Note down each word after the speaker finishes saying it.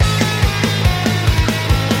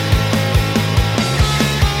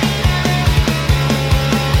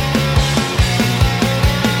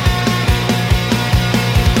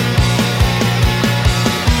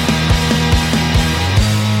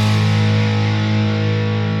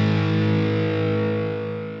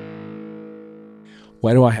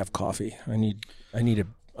Why do I have coffee? I need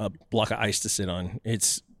a block of ice to sit on.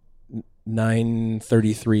 It's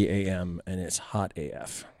 9:33 a.m. and it's hot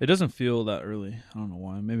AF. It doesn't feel that early. I don't know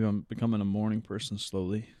why. Maybe I'm becoming a morning person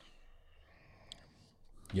slowly.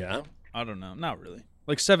 Yeah? I don't know. Not really.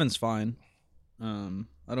 Like 7's fine.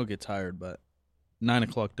 I don't get tired, but 9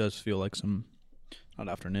 o'clock does feel like some, not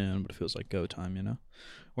afternoon, but it feels like go time, you know?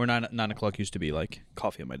 Where 9 o'clock used to be like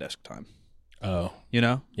coffee at my desk time. Oh. You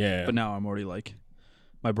know? Yeah. But now I'm already like,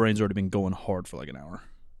 my brain's already been going hard for like an hour.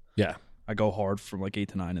 Yeah. I go hard from like 8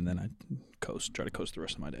 to 9 and then I try to coast the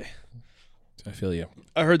rest of my day. I feel you.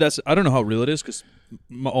 I heard I don't know how real it is because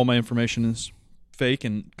all my information is fake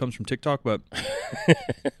and comes from TikTok, but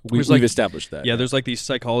We've established that. yeah, there's like these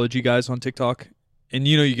psychology guys on TikTok, and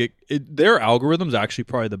you know, their algorithm's actually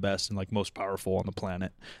probably the best and like most powerful on the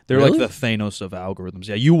planet. They're Really? like the Thanos of algorithms.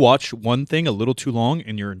 Yeah, you watch one thing a little too long,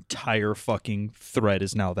 and your entire fucking thread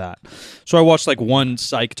is now that. So I watched like one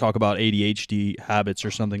psych talk about ADHD habits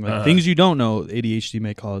or something like things you don't know ADHD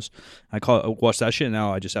may cause. I watch that shit, and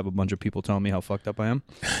now I just have a bunch of people telling me how fucked up I am.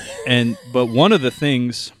 But one of the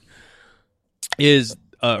things is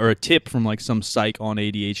or a tip from like some psych on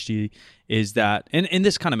ADHD is that, and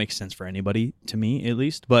this kind of makes sense for anybody, to me at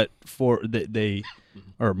least, but for they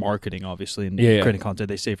are marketing obviously and creating content,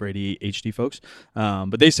 they say for ADHD folks,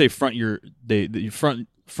 but they say front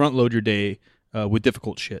load your day with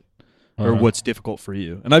difficult shit or what's difficult for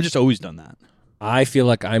you, and I've just always done that. I feel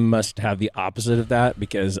like I must have the opposite of that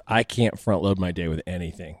because I can't front load my day with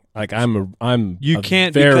anything. Like I'm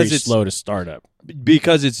can't very because it's slow to start up.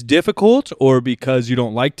 Because it's difficult or because you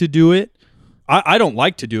don't like to do it? I don't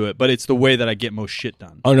like to do it, but it's the way that I get most shit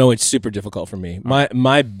done. Oh no, it's super difficult for me.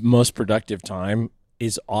 My most productive time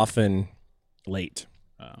is often late.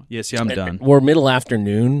 Yeah, see, I'm done. Or middle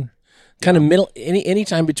afternoon, kind of middle any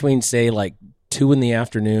time between say like 2 in the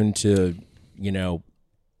afternoon to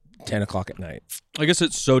 10 o'clock at night. I guess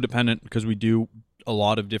it's so dependent because we do a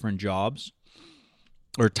lot of different jobs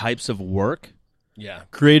or types of work. Yeah,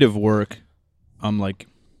 creative work. I'm like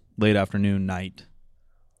late afternoon, night.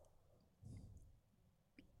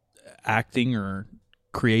 Acting or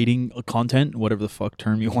creating a content, whatever the fuck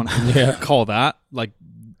term you want to call that, like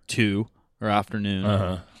 2 or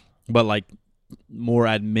afternoon. But like more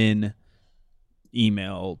admin,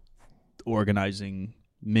 email, organizing,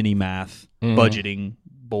 mini math, budgeting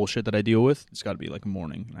bullshit that I deal with, it's got to be like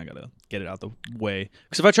morning, and I got to get it out the way.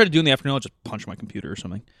 Because if I try to do it in the afternoon, I'll just punch my computer or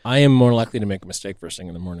something. I am more likely to make a mistake first thing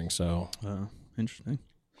in the morning, so... Interesting.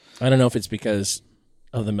 I don't know if it's because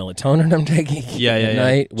of the melatonin I'm taking at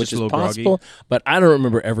night, which is possible, groggy. But I don't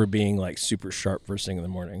remember ever being like super sharp first thing in the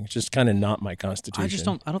morning. It's just kind of not my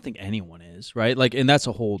constitution. I don't think anyone is, right? Like, and that's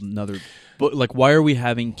a whole nother... But like, why are we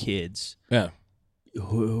having kids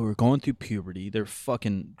who are going through puberty? They're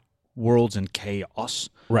fucking... world's in chaos.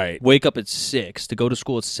 Right. Wake up at 6 to go to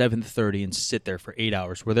school at 7:30 and sit there for 8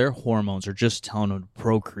 hours where their hormones are just telling them to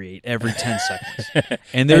procreate every 10 seconds.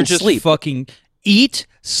 And they're just fucking eat,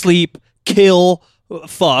 sleep, kill,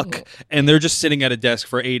 fuck, and they're just sitting at a desk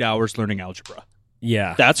for 8 hours learning algebra.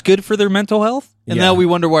 Yeah. That's good for their mental health? And now we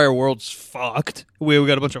wonder why our world's fucked. We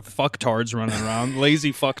got a bunch of fucktards running around,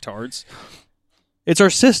 lazy fucktards. It's our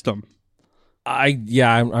system. I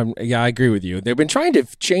agree with you. They've been trying to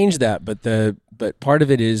change that, but part of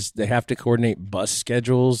it is they have to coordinate bus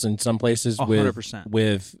schedules in some places 100%.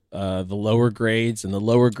 with the lower grades, and the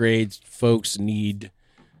lower grades folks need,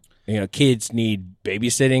 kids need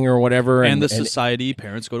babysitting or whatever, and society,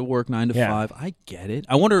 parents go to work 9 to 5. I get it.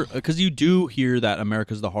 I wonder because you do hear that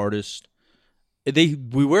America's the hardest.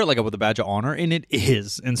 We wear it like with a badge of honor, and it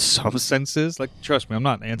is in some senses. Like, trust me, I'm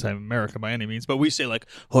not anti-America by any means, but we say like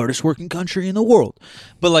hardest working country in the world.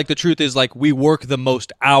 But like the truth is, like we work the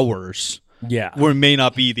most hours. Yeah, we may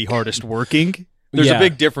not be the hardest working. There's a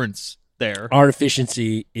big difference there. Our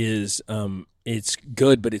efficiency is it's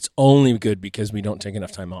good, but it's only good because we don't take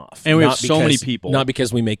enough time off. And we have so many people. Not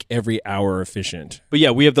because we make every hour efficient. But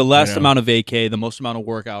yeah, we have the less amount of vacay, the most amount of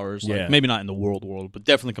work hours. Like, Yeah. maybe not in the world, but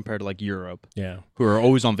definitely compared to like Europe. Yeah. Who are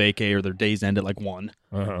always on vacay or their days end at like 1.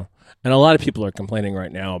 And a lot of people are complaining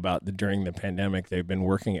right now about during the pandemic, they've been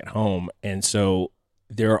working at home. And so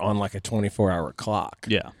they're on like a 24-hour clock.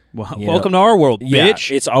 Yeah. Well, welcome to our world, bitch.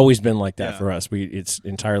 Yeah, it's always been like that for us. It's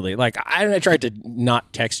entirely like I tried to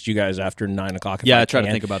not text you guys after 9 o'clock. I try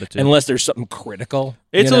to think about it too, unless there's something critical.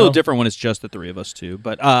 It's a little different when it's just the 3 of us too.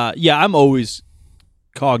 But I'm always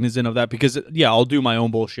cognizant of that because I'll do my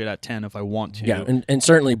own bullshit at 10 if I want to. Yeah, and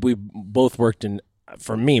certainly we both worked in,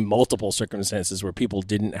 for me, multiple circumstances where people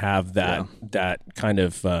didn't have that kind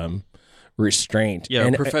of restraint. Yeah,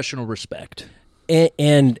 and professional respect.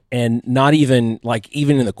 and not even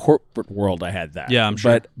even in the corporate world, I had that. Yeah, I'm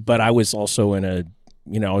sure. But I was also in a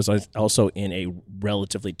I was also in a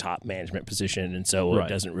relatively top management position, and so it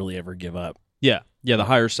doesn't really ever give up. Yeah. The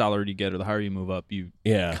higher salary you get or the higher you move up, you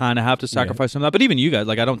kind of have to sacrifice some of that. But even you guys,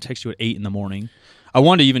 I don't text you at 8 a.m. I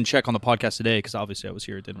wanted to even check on the podcast today because obviously I was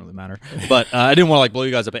here. It didn't really matter. But I didn't want to blow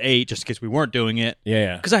you guys up at 8 just in case we weren't doing it.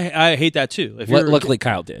 Yeah. Because I hate that too. Luckily,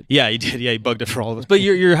 Kyle did. Yeah, he did. Yeah, he bugged it for all of us. But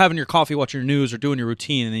you're having your coffee, watching your news, or doing your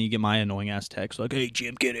routine, and then you get my annoying ass text like, "Hey,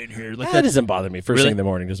 Jim, get in here." That doesn't bother me. First thing in the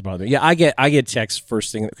morning doesn't bother me. Yeah, I get texts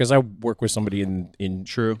first thing because I work with somebody in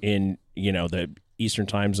the Eastern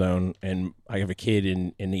time zone, and I have a kid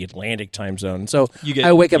in the Atlantic time zone. So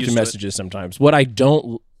I wake up to messages sometimes. What I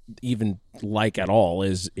don't even like at all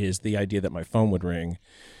is the idea that my phone would ring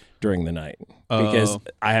during the night because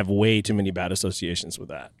I have way too many bad associations with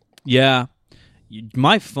that. Yeah.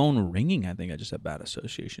 My phone ringing, I think I just have bad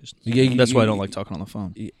associations. Yeah, that's why I don't like talking on the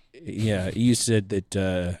phone. Yeah, you said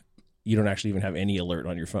that you don't actually even have any alert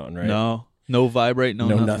on your phone, right? No vibrate, no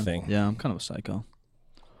nothing. Yeah, I'm kind of a psycho.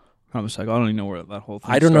 I don't even know where that whole thing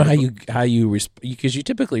I don't know how you because you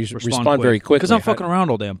typically respond very quickly. Because I'm fucking around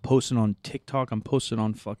all day. I'm posting on TikTok. I'm posting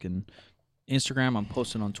on fucking Instagram. I'm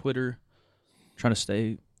posting on Twitter. Trying to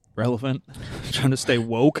stay relevant. Trying to stay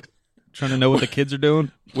woke. Trying to know what the kids are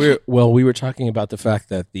doing. We were talking about the fact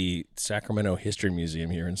that the Sacramento History Museum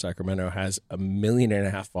here in Sacramento has 1.5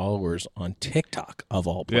 million followers on TikTok of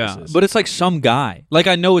all places. Yeah, but it's like some guy. Like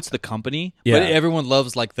I know it's the company, but everyone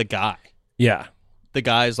loves like the guy. Yeah. The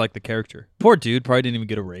guy is like the character. Poor dude probably didn't even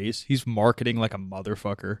get a raise. He's marketing like a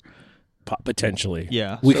motherfucker. Potentially.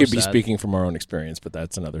 Yeah. We could be speaking from our own experience, but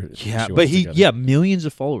that's another issue. But millions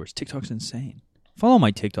of followers. TikTok's insane. Follow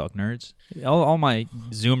my TikTok, nerds. All my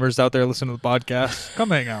Zoomers out there listening to the podcast,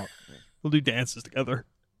 come hang out. We'll do dances together.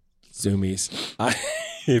 Zoomies.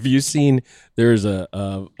 Have you seen, there's a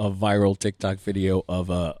viral TikTok video of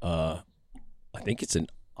I think it's an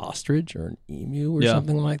ostrich or an emu or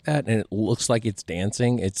something like that, and it looks like it's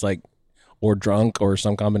dancing. It's like or drunk or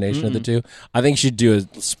some combination of the two. I think you should do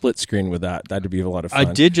a split screen with that. That'd be a lot of fun.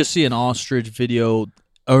 I did just see an ostrich video.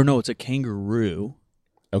 Or no, it's a kangaroo.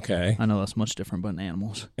 Okay. I know that's much different, but in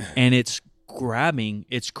animals. And it's grabbing.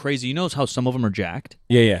 It's crazy. You know how some of them are jacked?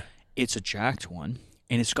 Yeah. It's a jacked one.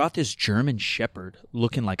 And it's got this German shepherd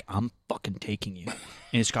looking like, I'm fucking taking you.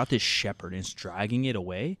 And it's got this shepherd and it's dragging it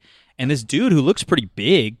away. And this dude who looks pretty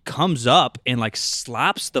big comes up and like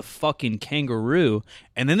slaps the fucking kangaroo.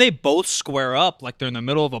 And then they both square up like they're in the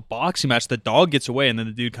middle of a boxing match. The dog gets away and then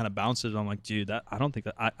the dude kind of bounces. I'm like, dude, I don't think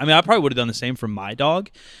that. I mean, I probably would have done the same for my dog.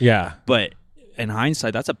 Yeah. But in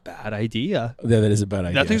hindsight, that's a bad idea. Yeah, that is a bad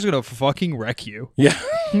idea. That thing's going to fucking wreck you. Yeah.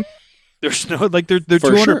 There's no, like, they're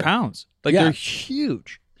 200 pounds. Like, they're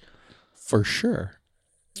huge. For sure.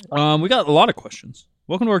 We got a lot of questions.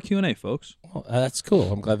 Welcome to our Q&A, folks. Well, that's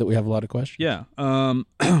cool. I'm glad that we have a lot of questions. Yeah.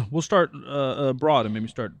 We'll start broad and maybe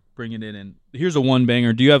start bringing it in. Here's a one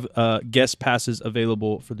banger. Do you have guest passes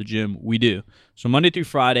available for the gym? We do. So Monday through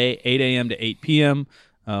Friday, 8 a.m. to 8 p.m.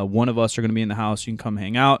 One of us are going to be in the house. You can come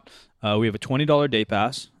hang out. We have a $20 day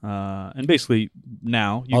pass. And basically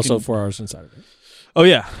now you also can... 4 hours on Saturday. Oh,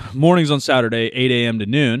 yeah. Mornings on Saturday, 8 a.m. to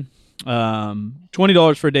noon.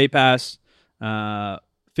 $20 for a day pass.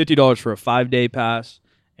 $50 for a 5-day pass.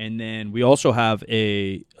 And then we also have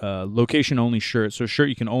a location-only shirt. So a shirt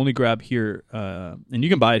you can only grab here, and you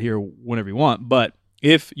can buy it here whenever you want. But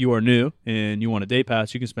if you are new and you want a day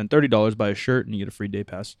pass, you can spend $30, buy a shirt, and you get a free day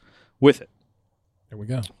pass with it. There we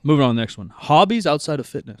go. Moving on to the next one. Hobbies outside of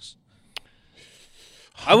fitness.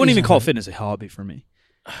 I wouldn't even call fitness a hobby for me.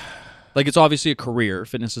 Like, it's obviously a career.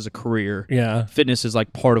 Fitness is a career. Yeah. Fitness is,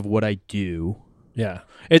 like, part of what I do. Yeah.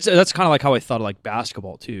 That's kind of like how I thought of like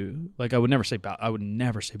basketball too. Like I would never say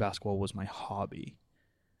basketball was my hobby,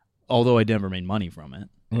 although I never made money from it.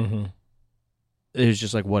 Mm-hmm. It was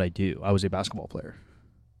just like what I do. I was a basketball player,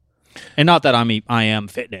 and not that I am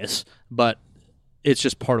fitness, but it's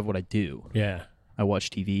just part of what I do. Yeah, I watch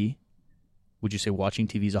TV. Would you say watching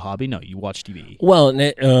TV is a hobby? No, you watch TV. Well,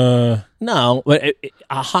 no, but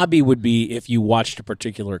a hobby would be if you watched a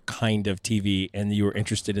particular kind of TV and you were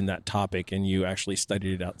interested in that topic and you actually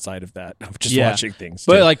studied it outside of that, of just watching things.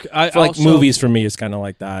 But like, I feel like movies for me is kind of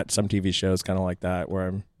like that. Some TV shows kind of like that,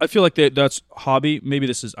 where I feel like that's hobby. Maybe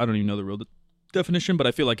this is, I don't even know the real definition, but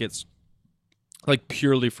I feel like it's like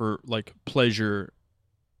purely for like pleasure,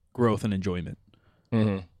 growth, and enjoyment.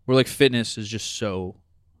 Mm-hmm. Where like fitness is just so.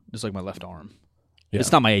 It's like my left arm. Yeah.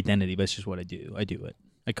 It's not my identity, but it's just what I do. I do it.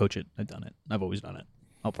 I coach it. I've done it. I've always done it.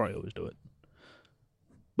 I'll probably always do it.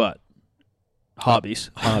 But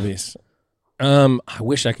hobbies. I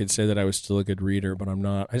wish I could say that I was still a good reader, but I'm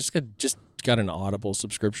not. I just got an Audible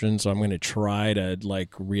subscription, so I'm going to try to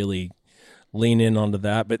like really lean in onto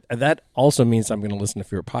that. But that also means I'm going to listen to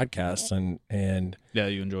fewer podcasts, and yeah,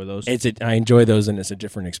 you enjoy those. I enjoy those, and it's a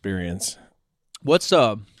different experience. What's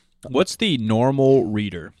the normal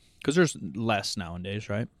reader? Because there's less nowadays,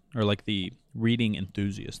 right? Or like the reading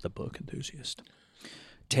enthusiast, the book enthusiast,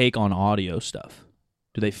 take on audio stuff.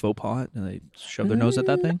 Do they faux pas it and they shove their nose at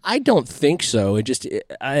that thing? I don't think so.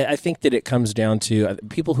 I think that it comes down to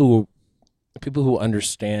people who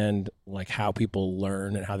understand like how people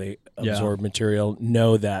learn and how they absorb material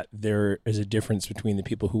know that there is a difference between the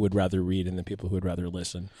people who would rather read and the people who would rather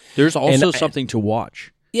listen. There's also something to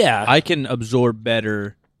watch. Yeah. I can absorb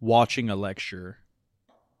better watching a lecture,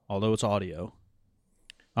 although it's audio.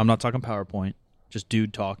 I'm not talking PowerPoint, just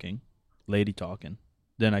dude talking, lady talking,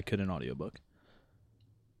 than I could an audiobook.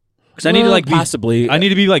 Because I need to like possibly. I need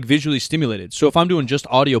to be like visually stimulated. So if I'm doing just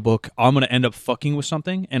audiobook, I'm going to end up fucking with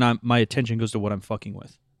something, and my attention goes to what I'm fucking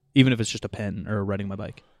with, even if it's just a pen or riding my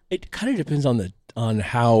bike. It kind of depends on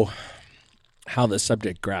how the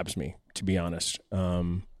subject grabs me, to be honest.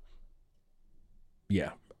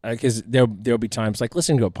 Yeah, because there'll be times like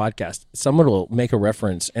listening to a podcast, someone will make a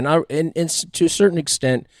reference, and to a certain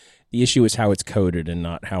extent, the issue is how it's coded and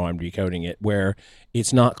not how I'm decoding it, where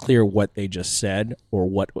it's not clear what they just said or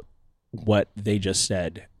what they just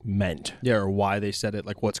said meant. Yeah, or why they said it,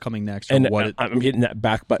 like what's coming next. And I'm hitting that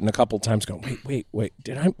back button a couple times going, wait, what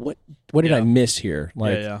did I miss here?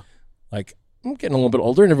 Like, like I'm getting a little bit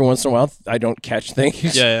older, and every once in a while I don't catch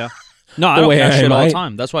things. Yeah. No, I don't catch shit all the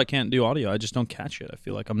time. That's why I can't do audio. I just don't catch it. I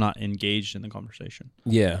feel like I'm not engaged in the conversation.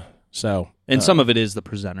 Yeah. So, and some of it is the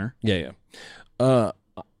presenter. Yeah.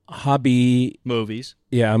 Hobby movies.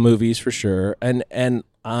 Yeah, movies for sure. And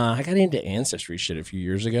I got into ancestry shit a few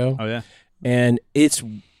years ago. Oh yeah. And it's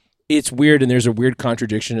weird, and there's a weird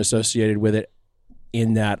contradiction associated with it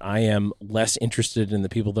in that I am less interested in the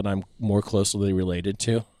people that I'm more closely related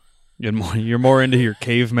to. You're more into your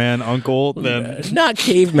caveman uncle than not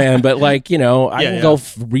caveman, but like, I can go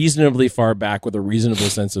reasonably far back with a reasonable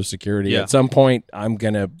sense of security. At some point, I'm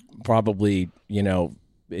gonna probably,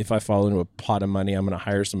 if I fall into a pot of money, I'm gonna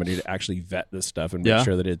hire somebody to actually vet this stuff and make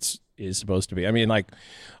sure that is supposed to be. I mean, like,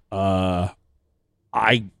 I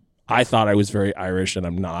thought I was very Irish, and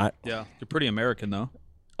I'm not. Yeah, you're pretty American though.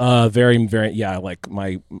 Very, very, yeah. Like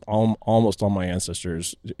almost all my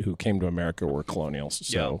ancestors who came to America were colonials.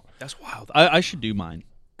 So that's wild. I should do mine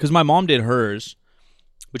because my mom did hers,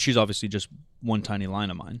 but she's obviously just one tiny line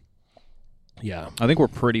of mine. Yeah, I think we're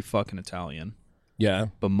pretty fucking Italian. Yeah,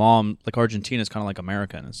 but mom, like Argentina, is kind of like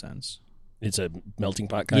America in a sense. It's a melting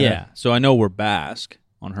pot kind of. Yeah, so I know we're Basque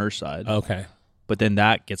on her side. Okay, but then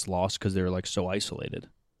that gets lost because they're like so isolated.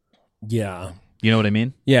 Yeah, you know what I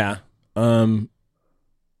mean? Yeah.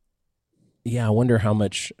 Yeah, I wonder how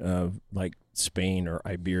much like Spain or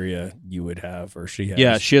Iberia you would have, or she has.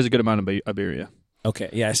 Yeah, she has a good amount of Iberia. Okay,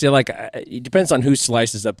 yeah. See, like it depends on who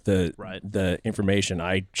slices up the information.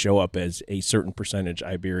 I show up as a certain percentage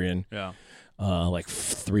Iberian. Yeah. Like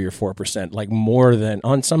 3 or 4%, like more than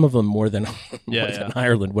on some of them, more than than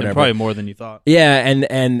Ireland, whatever. And probably more than you thought. Yeah,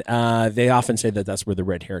 and they often say that that's where the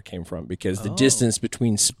red hair came from because the distance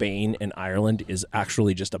between Spain and Ireland is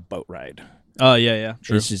actually just a boat ride. Oh yeah,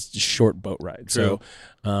 true. It's just a short boat ride. True.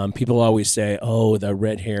 So people always say, "Oh, the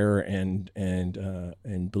red hair and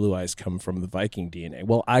blue eyes come from the Viking DNA."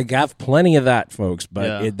 Well, I have plenty of that, folks,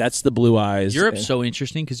 but that's the blue eyes. Europe's so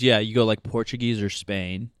interesting because you go like Portuguese or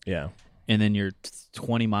Spain. Yeah. And then you're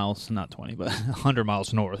 20 miles, not 20, but 100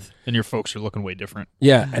 miles north, and your folks are looking way different.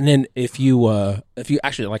 Yeah, and then if you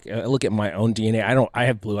actually like look at my own DNA, I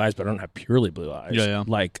have blue eyes, but I don't have purely blue eyes. Yeah.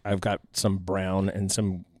 Like I've got some brown and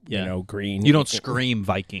some green. You don't scream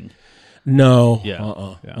Viking. No.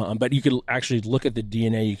 Yeah. But you could actually look at the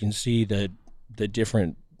DNA. You can see the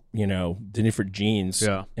different the different genes.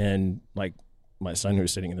 Yeah. And like my son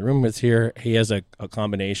who's sitting in the room with here, he has a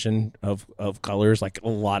combination of colors, like a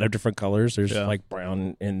lot of different colors. There's like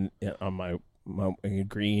brown on my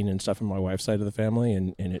green and stuff on my wife's side of the family,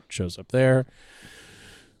 and it shows up there.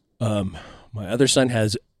 My other son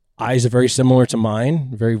has eyes very similar to mine,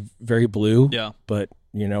 very, very blue. Yeah. But,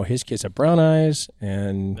 his kids have brown eyes,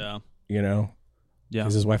 and,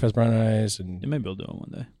 because his wife has brown eyes. And maybe I'll do it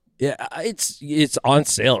one day. Yeah, it's on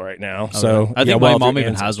sale right now. Okay. So I think my mom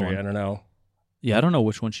even has one. I don't know. Yeah, I don't know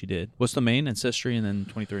which one she did. What's the main? Ancestry and then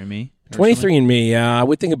 23andMe? 23andMe, yeah. I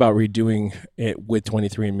would think about redoing it with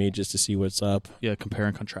 23andMe just to see what's up. Yeah, compare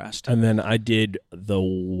and contrast. And then I did the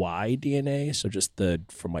Y DNA, so just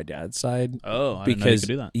from my dad's side. Oh, I didn't know you could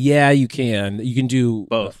do that. Yeah, you can. You can do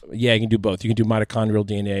both. You can do both. You can do mitochondrial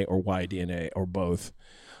DNA or Y DNA or both.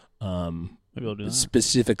 Maybe I'll do that.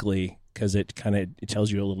 Specifically, because it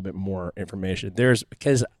tells you a little bit more information.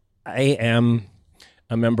 Because I am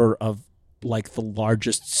a member of like the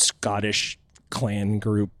largest Scottish clan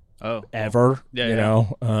group ever, you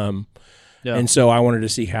know? And so I wanted to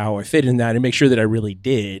see how I fit in that and make sure that I really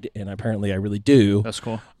did. And apparently I really do. That's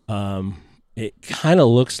cool. It kind of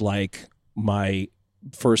looks like my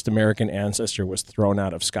first American ancestor was thrown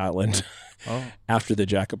out of Scotland after the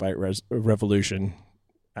Jacobite Revolution,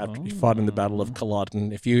 after he fought in the Battle of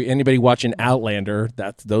Culloden. If anybody watching Outlander,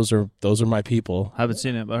 those are my people. I haven't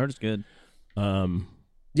seen it, but I heard it's good.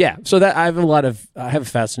 Yeah, so that I have a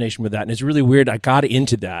fascination with that, and it's really weird. I got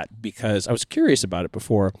into that because I was curious about it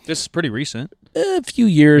before. This is pretty recent. A few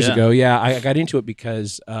years ago, yeah. I got into it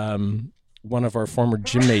because one of our former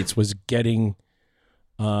gym mates was getting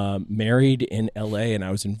married in L.A., and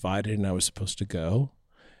I was invited, and I was supposed to go,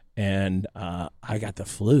 and I got the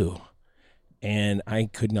flu, and I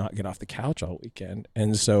could not get off the couch all weekend,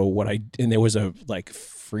 and so there was a like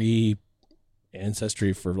free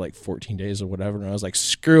ancestry for like 14 days or whatever, and I was like,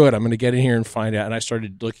 screw it, I'm going to get in here and find out. And I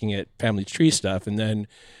started looking at family tree stuff, and then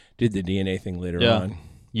did the DNA thing later on.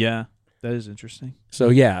 Yeah, that is interesting. So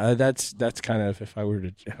yeah, that's kind of, if I were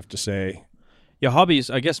to have to say, hobbies.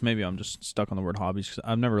 I guess maybe I'm just stuck on the word hobbies because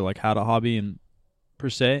I've never like had a hobby in per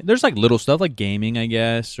se. There's like little stuff like gaming, I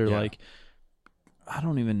guess, or like I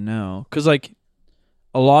don't even know, because like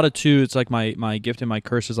a lot of it's like my gift and my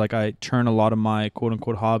curse is like I turn a lot of my quote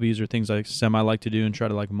unquote hobbies or things I semi like to do and try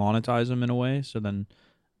to like monetize them in a way. So then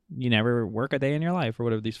you never work a day in your life or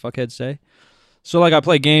whatever these fuckheads say. So like I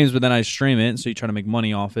play games, but then I stream it. So you try to make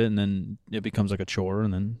money off it, and then it becomes like a chore.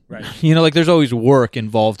 And then like there's always work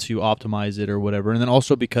involved to optimize it or whatever. And then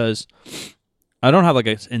also because I don't have like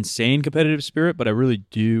an insane competitive spirit, but I really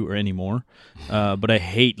do, or anymore. But I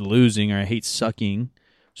hate losing or I hate sucking.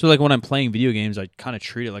 So, like, when I'm playing video games, I kind of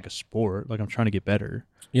treat it like a sport. Like, I'm trying to get better.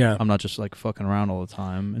 Yeah. I'm not just, like, fucking around all the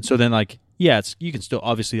time. And so then, like, you can still,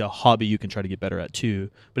 obviously, a hobby you can try to get better at, too.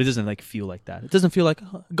 But it doesn't, like, feel like that. It doesn't feel like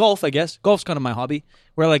golf, I guess. Golf's kind of my hobby,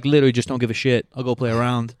 where I, like, literally just don't give a shit. I'll go play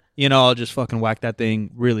around. I'll just fucking whack that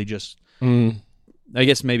thing. Really just... I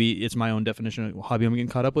guess maybe it's my own definition of hobby I'm getting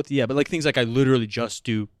caught up with. Yeah, but like things like I literally just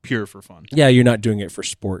do pure for fun. Yeah, you're not doing it for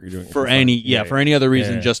sport. You're doing it for any for any other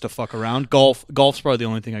reason, just to fuck around. Golf's probably the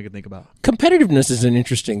only thing I can think about. Competitiveness is an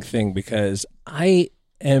interesting thing because I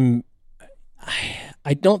don't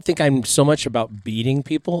think I'm so much about beating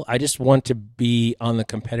people. I just want to be on the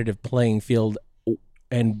competitive playing field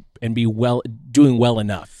and be doing well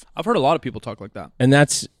enough. I've heard a lot of people talk like that. And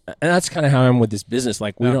that's kind of how I'm with this business.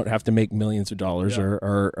 Like, we don't have to make millions of dollars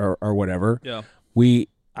or whatever. Yeah.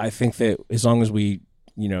 I think that as long as we,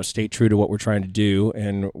 stay true to what we're trying to do,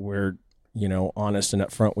 and we're, honest and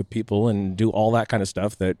upfront with people and do all that kind of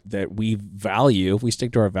stuff that we value, if we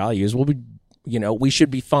stick to our values, we'll be, we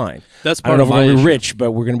should be fine. That's part of my issue. I don't know if we're rich,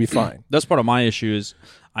 but we're going to be fine. That's part of my issue is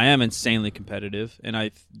I am insanely competitive, and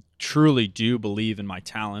I truly do believe in my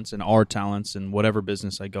talents and our talents and whatever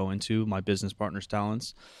business I go into, my business partner's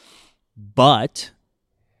talents. But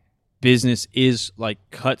business is like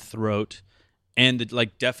cutthroat, and the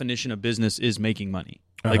like definition of business is making money.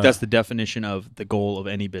 Like that's the definition of the goal of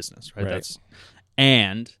any business, right?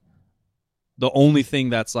 And the only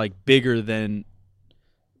thing that's like bigger than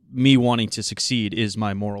me wanting to succeed is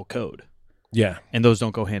my moral code. Yeah. And those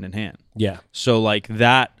don't go hand in hand. Yeah. So like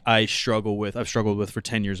that I've struggled with for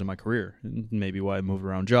 10 years of my career. Maybe why I move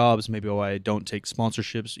around jobs, maybe why I don't take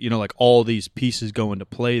sponsorships, like all these pieces go into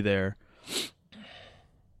play there.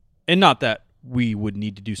 And not that we would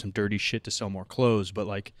need to do some dirty shit to sell more clothes, but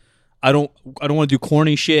like I don't want to do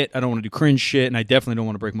corny shit, I don't want to do cringe shit, and I definitely don't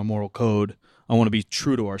want to break my moral code. I want to be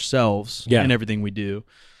true to ourselves in everything we do.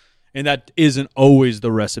 And that isn't always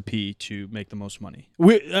the recipe to make the most money.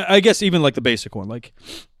 I guess even like the basic one, like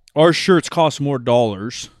our shirts cost more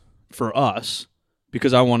dollars for us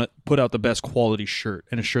because I want to put out the best quality shirt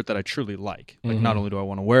and a shirt that I truly like. Like not only do I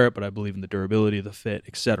want to wear it, but I believe in the durability, the fit,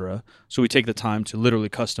 etc. So we take the time to literally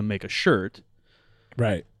custom make a shirt.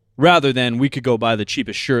 Right. Rather than we could go buy the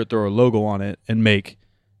cheapest shirt, throw a logo on it, and make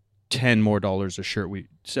 $10 more a shirt we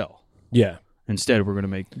sell. Yeah. Instead, we're going to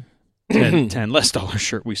make $10 less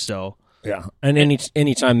shirt we sell. Yeah. And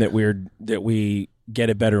any time that we get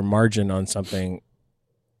a better margin on something,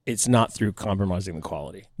 it's not through compromising the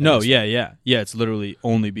quality. No, yeah. It's literally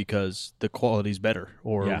only because the quality's better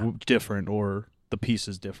or different or the piece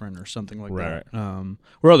is different or something like that.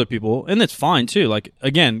 Where other people, and it's fine too. Like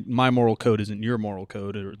again, my moral code isn't your moral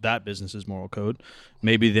code or that business's moral code.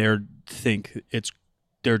 Maybe their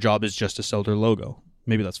job is just to sell their logo.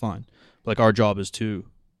 Maybe that's fine. But like our job is to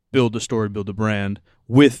build the story, build the brand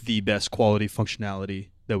with the best quality functionality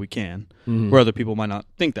that we can, where other people might not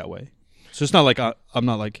think that way. So it's not like I'm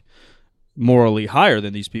not like morally higher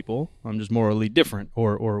than these people. I'm just morally different,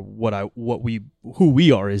 or who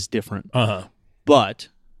we are is different. But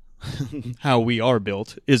how we are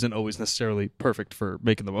built isn't always necessarily perfect for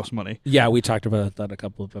making the most money. Yeah, we talked about that a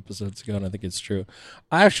couple of episodes ago, and I think it's true.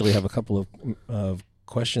 I actually have a couple of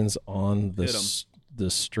questions on the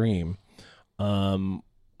stream.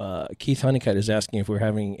 Keith Honeycutt is asking if we're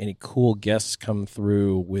having any cool guests come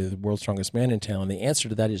through with World's Strongest Man in Town. The answer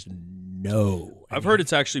to that is no. I've heard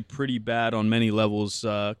it's actually pretty bad on many levels.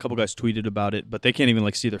 A couple guys tweeted about it, but they can't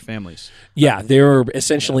even see their families. Yeah, they're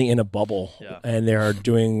essentially in a bubble, and they're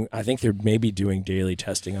doing. I think they're maybe doing daily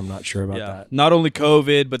testing. I'm not sure about that. Not only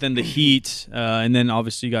COVID, but then the heat, and then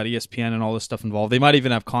obviously you got ESPN and all this stuff involved. They might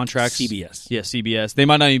even have contracts. CBS. Yeah, CBS. They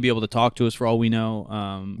might not even be able to talk to us for all we know.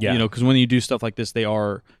 Because when you do stuff like this, they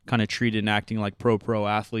are kind of treated and acting like pro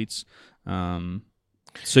athletes.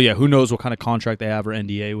 So who knows what kind of contract they have or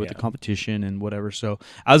NDA with the competition and whatever. So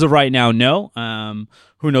as of right now, no.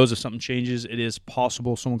 Who knows if something changes? It is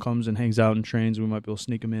possible someone comes and hangs out and trains. We might be able to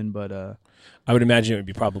sneak them in, but I would imagine it would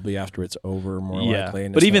be probably after it's over, more likely.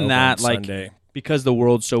 And but even that, Sunday. Because the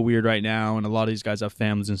world's so weird right now, and a lot of these guys have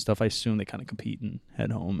families and stuff, I assume they kind of compete and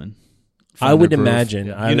head home and. I would imagine.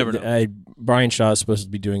 You never know. Brian Shaw is supposed to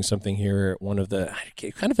be doing something here at one of the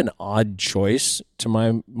kind of an odd choice to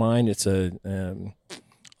my mind. It's a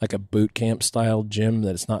like a boot camp style gym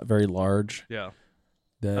that it's not very large. Yeah,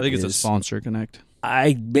 I think it's a sponsor connect.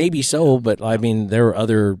 Maybe so, but I mean there are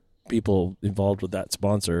other people involved with that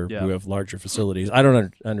sponsor who have larger facilities. I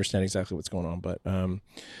don't understand exactly what's going on, but.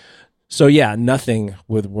 So nothing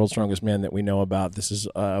with World's Strongest Man that we know about. This is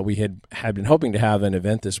we had been hoping to have an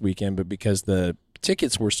event this weekend, but because the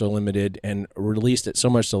tickets were so limited and released at so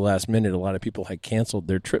much to the last minute, a lot of people had canceled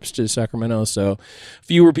their trips to Sacramento. So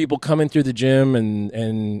fewer people coming through the gym,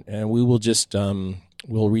 and we will just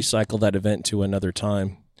we'll recycle that event to another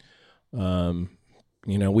time.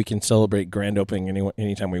 We can celebrate grand opening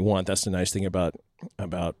anytime we want. That's the nice thing about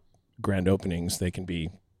grand openings; they can be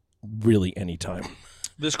really anytime.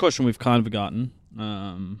 This question we've kind of gotten,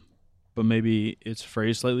 but maybe it's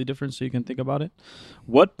phrased slightly different so you can think about it.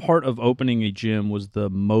 What part of opening a gym was the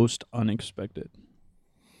most unexpected?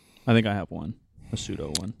 I think I have one, a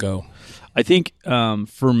pseudo one. Go. I think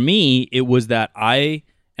for me, it was that I've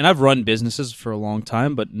run businesses for a long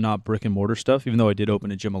time, but not brick and mortar stuff, even though I did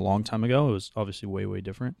open a gym a long time ago. It was obviously way, way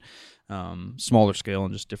different. Smaller scale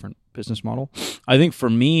and just different business model. I think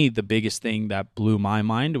for me, the biggest thing that blew my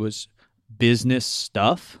mind was business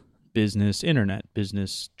stuff, business internet,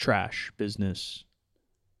 business trash, business,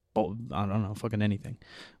 I don't know, fucking anything.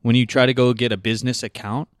 When you try to go get a business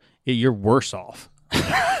account, you're worse off.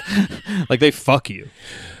 Like they fuck you.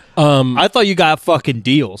 I thought you got fucking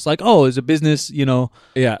deals. Like, as a business, Yeah.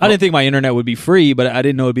 I didn't think my internet would be free, but I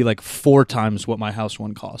didn't know it'd be like 4 times what my house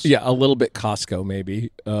one costs. Yeah, a little bit Costco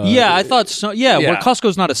maybe. I thought so. Yeah, where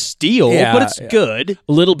Costco's not a steal, but it's good.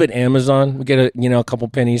 A little bit Amazon. We get a couple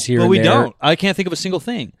pennies here. But we don't. I can't think of a single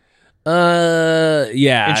thing.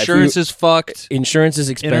 Yeah. Insurance is fucked. Insurance is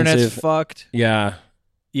expensive. Internet's fucked. Yeah.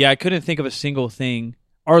 Yeah, I couldn't think of a single thing.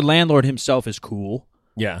 Our landlord himself is cool.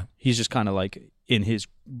 Yeah. He's just kind of like in his,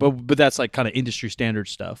 but that's like kind of industry standard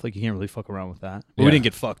stuff. Like you can't really fuck around with that. But we didn't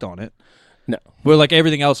get fucked on it. No. But like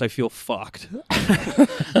everything else, I feel fucked.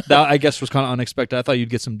 That I guess was kind of unexpected. I thought you'd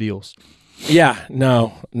get some deals. Yeah.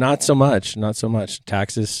 No, not so much. Not so much.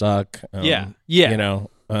 Taxes suck. Yeah.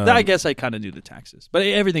 I guess I kind of do the taxes, but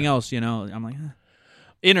everything else, I'm like,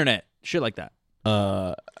 internet, shit like that.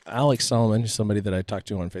 Alex Solomon, somebody that I talk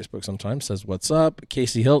to on Facebook sometimes, says, "What's up?"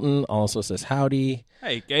 Casey Hilton also says, "Howdy."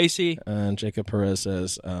 Hey, Casey. And Jacob Perez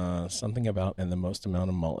says something about and the most amount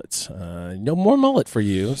of mullets. No more mullet for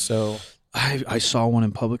you. So I saw one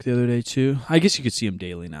in public the other day too. I guess you could see him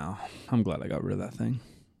daily now. I'm glad I got rid of that thing.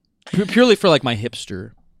 Purely for like my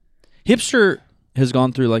hipster. Hipster has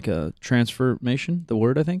gone through like a transformation, the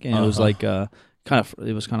word I think, and it was like it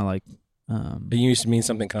was kind of like. It used to mean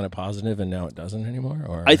something kind of positive, and now it doesn't anymore.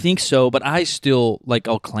 Or I think so, but I still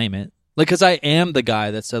I'll claim it, because I am the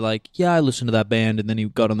guy that said I listened to that band, and then he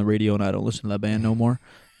got on the radio, and I don't listen to that band no more.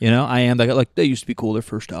 I am that guy. They used to be cool, their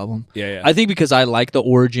first album. Yeah. I think because I like the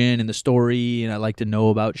origin and the story, and I like to know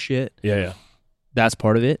about shit. Yeah. That's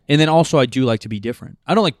part of it, and then also I do like to be different.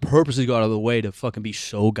 I don't purposely go out of the way to fucking be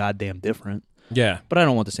so goddamn different. Yeah, but I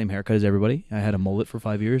don't want the same haircut as everybody. I had a mullet for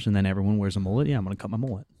 5 years, and then everyone wears a mullet. Yeah, I'm gonna cut my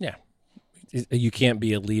mullet. Yeah. You can't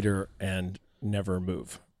be a leader and never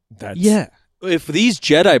move. If these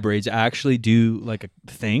Jedi braids actually do like a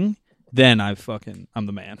thing, then I'm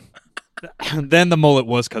the man. then the mullet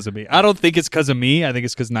was because of me. I don't think it's because of me. I think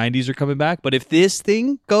it's because 90s are coming back. But if this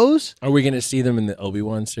thing goes... Are we going to see them in the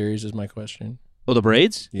Obi-Wan series is my question. Oh, the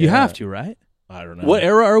braids? Yeah. You have to, right? I don't know. What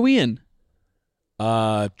era are we in?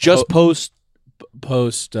 Just post...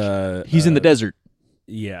 he's in the desert.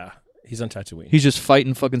 Yeah. He's on Tatooine. He's just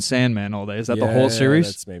fighting fucking Sandman all day. Is that the whole series?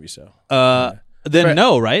 That's maybe so. Then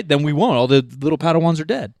no, right? Then we won't. All the little Padawans are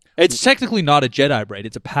dead. It's technically not a Jedi braid.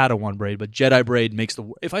 It's a Padawan braid, but Jedi braid makes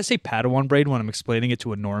the... If I say Padawan braid when I'm explaining it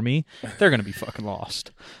to a normie, they're going to be fucking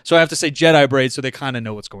lost. So I have to say Jedi braid so they kind of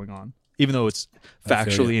know what's going on, even though it's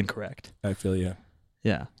factually incorrect. I feel you.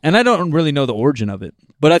 Yeah. And I don't really know the origin of it,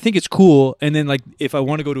 but I think it's cool. And then, like, if I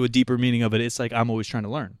want to go to a deeper meaning of it, it's like I'm always trying to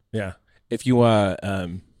learn. Yeah. If you...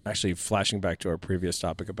 actually, flashing back to our previous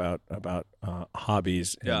topic about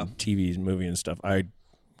hobbies and TV and movie and stuff, I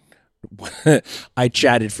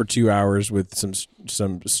chatted for 2 hours with some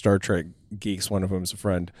Star Trek geeks, one of whom is a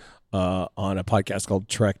friend, on a podcast called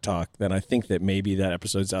Trek Talk. Then I think that maybe that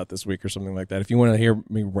episode's out this week or something like that. If you want to hear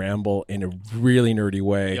me ramble in a really nerdy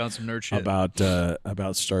way on some nerd shit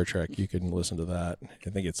about Star Trek, you can listen to that. I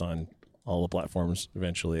think it's on all the platforms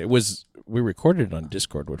eventually. We recorded it on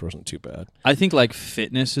Discord, which wasn't too bad. I think like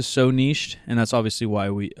fitness is so niched, and that's obviously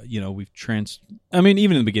why we've I mean,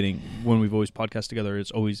 even in the beginning when we've always podcast together,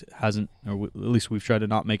 it's always hasn't, or at least we've tried to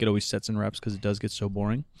not make it always sets and reps because it does get so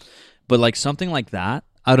boring. But like something like that,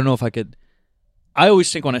 I don't know if I could. I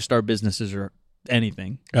always think when I start businesses or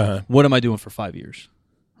anything, what am I doing for 5 years,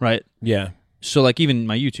 right? Yeah. So like even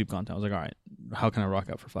my YouTube content, I was like, all right, how can I rock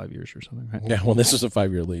out for 5 years or something? Right? Yeah. Well, this is a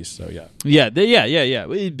 5-year lease, so yeah.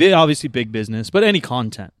 Yeah. Obviously, big business, but any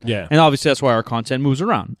content. Yeah. And obviously, that's why our content moves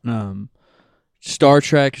around. Star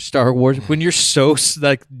Trek, Star Wars. When you're so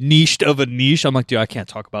like niched of a niche, I'm like, dude, I can't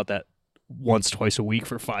talk about that once, twice a week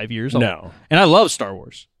for 5 years. No. And I love Star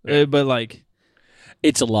Wars, but like.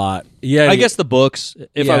 It's a lot. Yeah, I guess the books.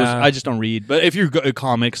 I just don't read. But if you're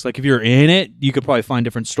comics, like if you're in it, you could probably find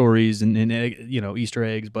different stories and Easter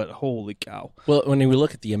eggs. But holy cow! Well, when we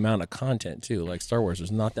look at the amount of content too, like Star Wars,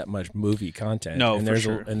 there's not that much movie content. No, and for there's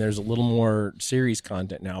sure. and there's a little more series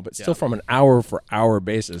content now, but still from an hour for hour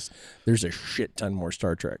basis, there's a shit ton more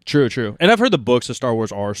Star Trek. True. And I've heard the books of Star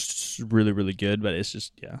Wars are really, really good, but it's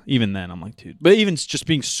just even then, I'm like, dude. But even just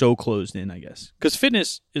being so closed in, I guess, because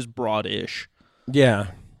fitness is broad-ish. Yeah.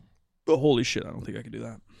 But holy shit, I don't think I could do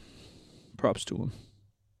that. Props to him.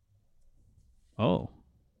 Oh.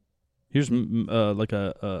 Here's like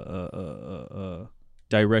a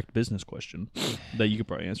direct business question that you could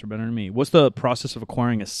probably answer better than me. What's the process of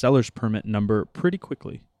acquiring a seller's permit number pretty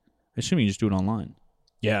quickly? I assume you just do it online.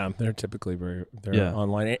 Yeah, they're typically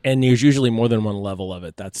online, and there's usually more than one level of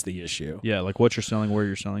it. That's the issue. Yeah, like what you're selling, where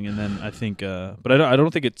you're selling, and then I think, but I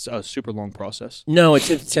don't think it's a super long process. No, it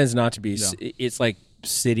tends not to be. Yeah. It's like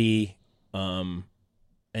city, and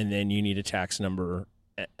then you need a tax number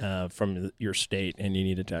from your state, and you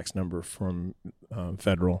need a tax number from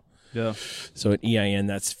federal. Yeah. So at EIN,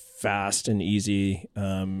 that's fast and easy.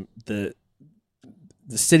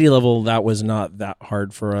 The city level, that was not that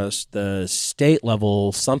hard for us. The state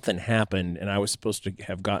level, something happened, and I was supposed to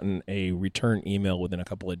have gotten a return email within a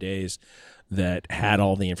couple of days that had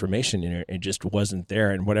all the information in it. It just wasn't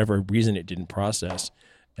there, and whatever reason it didn't process.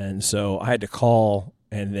 And so I had to call,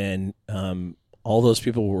 and then all those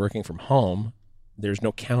people were working from home. There's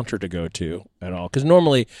no counter to go to at all. Because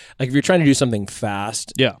normally, like if you're trying to do something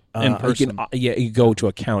fast, in person. you go to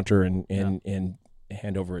a counter and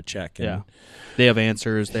hand over a check. And, they have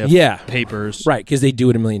answers. They have papers. Right, because they do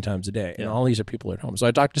it a million times a day. And all these are people at home. So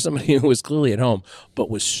I talked to somebody who was clearly at home, but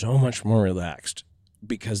was so much more relaxed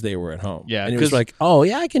because they were at home. Yeah, and it was like, oh,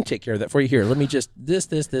 yeah, I can take care of that for you. Here, let me just this.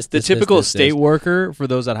 The typical state worker, for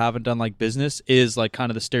those that haven't done like business, is like kind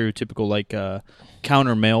of the stereotypical like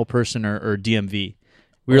counter mail person or DMV.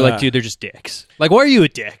 We were like, dude, they're just dicks. Like, why are you a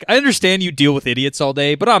dick? I understand you deal with idiots all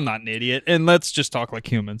day, but I'm not an idiot, and let's just talk like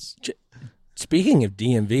humans. Speaking of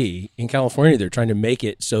DMV, in California, they're trying to make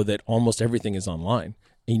it so that almost everything is online,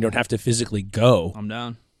 and you don't have to physically go. I'm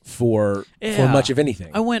down for much of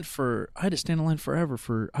anything. I had to stand in line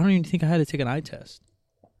forever I don't even think I had to take an eye test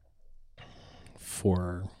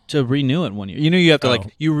to renew it 1 year. You have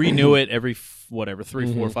to you renew it every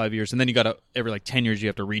 3, 4, 5 years, and then you got to every 10 years you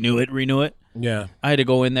have to renew it. Yeah, I had to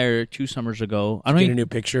go in there 2 summers ago. Get a new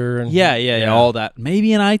picture. And, all that.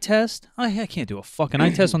 Maybe an eye test. I can't do a fucking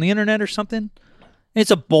eye test on the internet or something.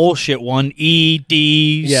 It's a bullshit one. E,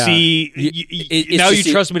 D, C. Now you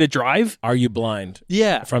trust me to drive? Are you blind?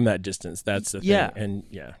 Yeah. From that distance. That's the thing. Yeah. And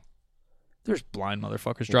There's blind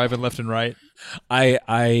motherfuckers driving left and right.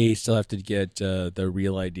 I still have to get the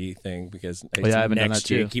Real ID thing because I haven't done that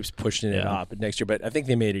too. It keeps pushing it up next year. But I think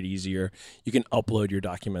they made it easier. You can upload your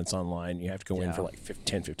documents online. You have to go in for like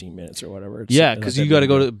 10, 15 minutes or whatever. Because you got to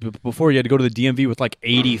go to before you had to go to the DMV with like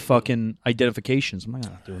 80 fucking identifications. I'm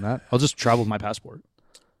not doing that. I'll just travel with my passport.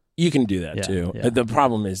 You can do that too. Yeah. The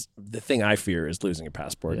problem is the thing I fear is losing a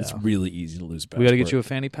passport. Yeah. It's really easy to lose a passport. We got to get you a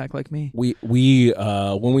fanny pack like me. We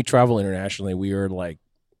when we travel internationally, we are like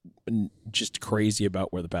just crazy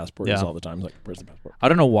about where the passport is all the time. Like, where's the passport? I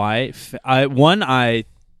don't know why. I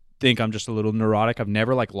think I'm just a little neurotic. I've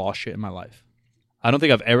never like lost shit in my life. I don't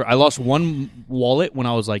think I lost one wallet when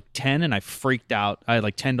I was like 10 and I freaked out. I had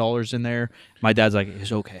like $10 in there. My dad's like,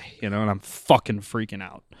 it's okay, and I'm fucking freaking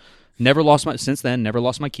out. Never lost never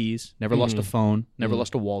lost my keys, never lost a phone, never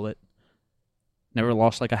lost a wallet, never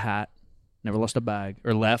lost like a hat, never lost a bag,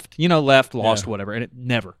 or lost, whatever, and it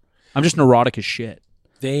never. I'm just neurotic as shit.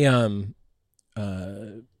 They,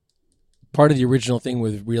 part of the original thing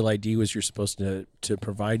with Real ID was you're supposed to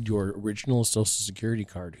provide your original Social Security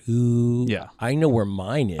card. I know where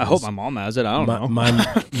mine is. I hope my mom has it. I don't know.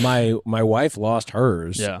 My wife lost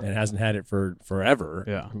hers and hasn't had it for forever.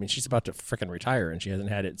 Yeah. I mean, she's about to freaking retire and she hasn't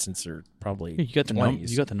had it since her probably you got the 20s.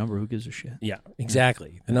 You got the number. Who gives a shit? Yeah,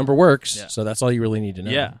 exactly. The number works, so that's all you really need to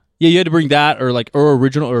know. Yeah. Yeah, you had to bring that or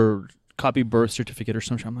original or copy birth certificate or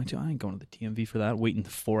something. I'm like, dude, I ain't going to the DMV for that. Waiting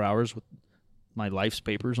 4 hours with my life's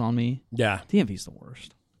papers on me. Yeah. DMV's the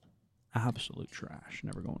worst. Absolute trash.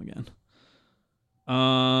 Never going again.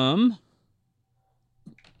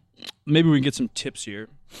 Maybe we can get some tips here.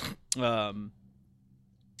 I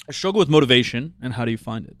struggle with motivation, and how do you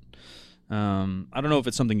find it? I don't know if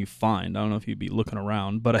it's something you find. I don't know if you'd be looking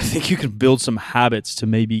around, but I think you can build some habits to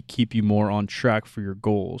maybe keep you more on track for your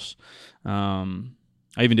goals.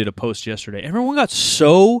 I even did a post yesterday. Everyone got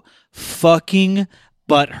so fucking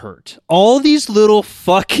butthurt. All these little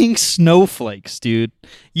fucking snowflakes, dude.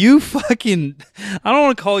 You fucking... I don't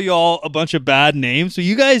want to call you all a bunch of bad names, so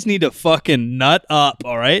you guys need to fucking nut up,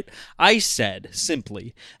 all right? I said,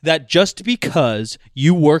 simply, that just because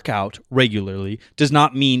you work out regularly does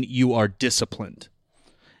not mean you are disciplined.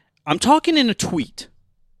 I'm talking in a tweet,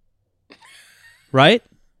 right?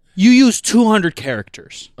 You use 200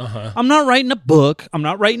 characters. I'm not writing a book. I'm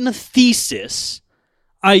not writing a thesis.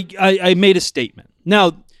 I made a statement.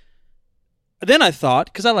 Now, then I thought,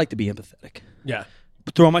 because I like to be empathetic. Yeah.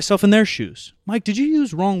 But throw myself in their shoes. Mike, did you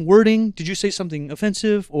use wrong wording? Did you say something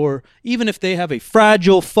offensive? Or even if they have a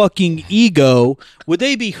fragile fucking ego, would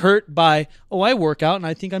they be hurt by, I work out and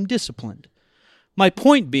I think I'm disciplined? My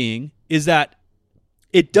point being is that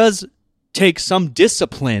it does take some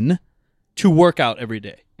discipline to work out every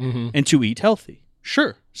day and to eat healthy.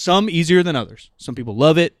 Sure, some easier than others. Some people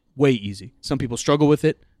love it, way easy. Some people struggle with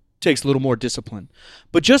it. Takes a little more discipline.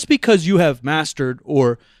 But just because you have mastered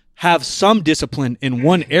or have some discipline in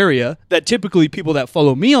one area that typically people that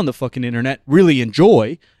follow me on the fucking internet really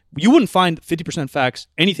enjoy, you wouldn't find 50% facts,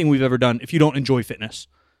 anything we've ever done, if you don't enjoy fitness.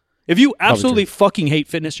 If you absolutely fucking hate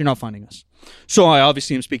fitness, you're not finding us. So I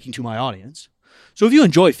obviously am speaking to my audience. So if you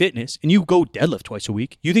enjoy fitness and you go deadlift twice a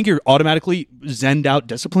week, you think you're automatically zen'd out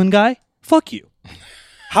disciplined guy? Fuck you.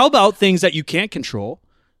 How about things that you can't control?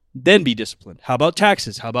 Then be disciplined. How about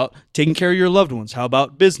taxes? How about taking care of your loved ones? How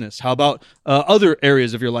about business? How about other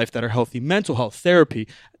areas of your life that are healthy? Mental health, therapy.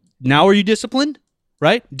 Now are you disciplined?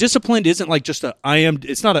 Right? Disciplined isn't like just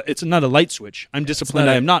it's not a light switch. I'm disciplined.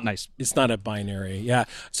 I am not nice. It's not a binary. Yeah.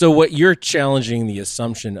 So what you're challenging the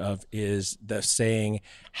assumption of is the saying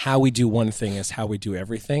how we do one thing is how we do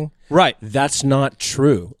everything. Right. That's not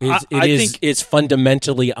true. It's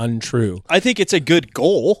fundamentally untrue. I think it's a good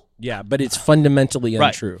goal. Yeah, but it's fundamentally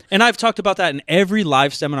untrue. And I've talked about that in every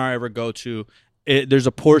live seminar I ever go to. There's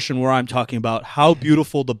a portion where I'm talking about how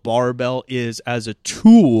beautiful the barbell is as a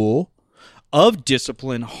tool of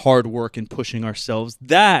discipline, hard work, and pushing ourselves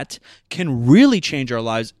that can really change our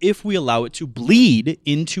lives if we allow it to bleed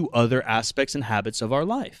into other aspects and habits of our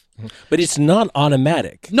life. But it's not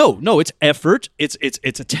automatic. No, it's effort. It's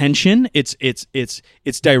attention.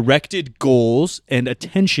 It's directed goals and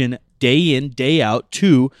attention day in, day out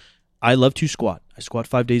to, I love to squat. I squat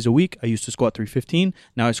 5 days a week. I used to squat 315.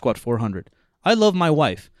 Now I squat 400. I love my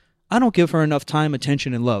wife. I don't give her enough time,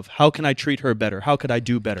 attention, and love. How can I treat her better? How could I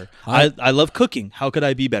do better? I love cooking. How could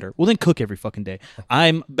I be better? Well, then cook every fucking day.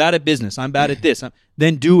 I'm bad at business. I'm bad at this.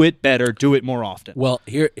 Then do it better. Do it more often. Well,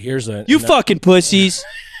 here's a... You fucking pussies.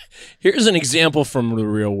 Here's an example from the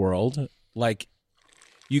real world. Like,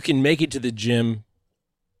 you can make it to the gym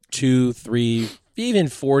 2, 3, even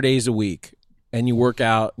 4 days a week, and you work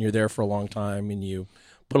out, and you're there for a long time, and you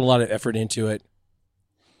put a lot of effort into it.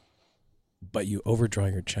 but you overdraw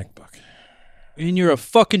your checkbook. And you're a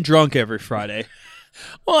fucking drunk every Friday.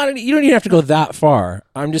 Well, you don't even have to go that far.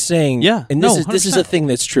 I'm just saying. Yeah. And this is a thing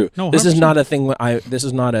that's true. No, this is not a thing. This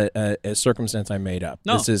is not a circumstance I made up.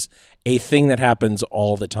 No. This is a thing that happens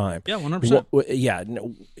all the time. Yeah, 100%. Yeah.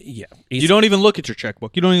 No, yeah. You don't even look at your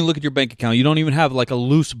checkbook. You don't even look at your bank account. You don't even have like a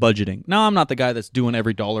loose budgeting. Now, I'm not the guy that's doing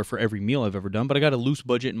every dollar for every meal I've ever done, but I got a loose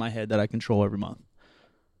budget in my head that I control every month.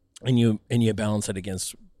 And you balance it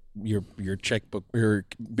against your checkbook,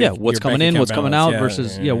 what's coming in, what's coming out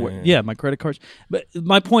versus my credit cards. But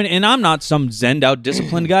my point, and I'm not some zenned out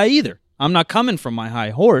disciplined guy either. I'm not coming from my high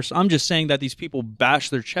horse. I'm just saying that these people bash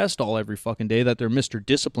their chest all every fucking day that they're Mr.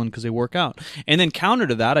 Discipline because they work out. And then counter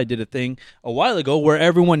to that, I did a thing a while ago where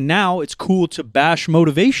everyone now it's cool to bash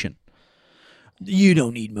motivation. You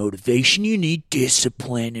don't need motivation. You need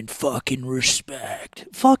discipline and fucking respect.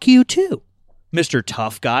 Fuck you too. Mr.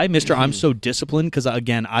 Tough Guy, Mr. I'm so disciplined because,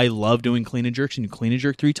 again, I love doing clean and jerks and you clean and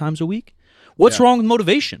jerk 3 times a week. What's wrong with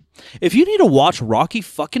motivation? If you need to watch Rocky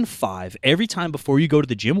fucking 5 every time before you go to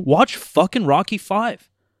the gym, watch fucking Rocky 5.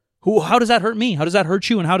 How does that hurt me? How does that hurt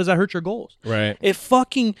you? And how does that hurt your goals? Right. If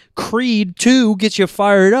fucking Creed 2 gets you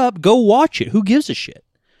fired up, go watch it. Who gives a shit?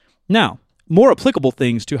 Now, more applicable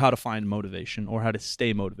things to how to find motivation or how to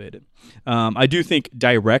stay motivated. I do think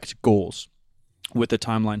direct goals with the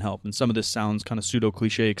timeline help. And some of this sounds kind of pseudo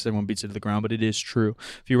cliche because everyone beats it to the ground, but it is true.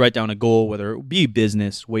 If you write down a goal, whether it be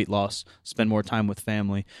business, weight loss, spend more time with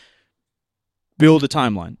family, build a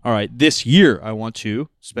timeline. All right, this year I want to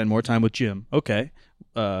spend more time with Jim. Okay.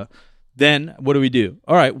 Then what do we do?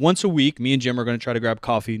 All right, once a week, me and Jim are going to try to grab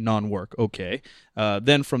coffee, non-work. Okay.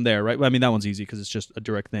 Then from there, right? I mean, that one's easy because it's just a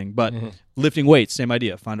direct thing. But lifting weights, same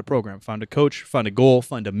idea. Find a program, find a coach, find a goal,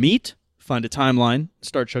 find a meet. Find a timeline,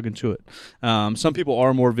 start chugging to it. Some people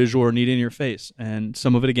are more visual or need it in your face, and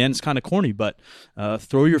some of it, again, is kind of corny, but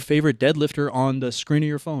throw your favorite deadlifter on the screen of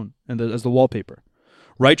your phone and as the wallpaper.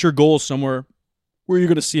 Write your goals somewhere where you're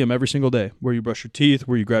going to see them every single day, where you brush your teeth,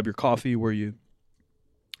 where you grab your coffee, where you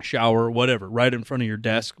shower, whatever, right in front of your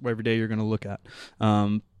desk every day you're going to look at.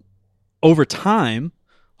 Over time,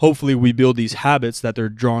 hopefully we build these habits that they're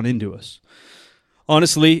drawn into us.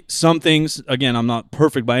 Honestly, some things, again, I'm not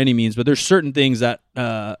perfect by any means, but there's certain things that,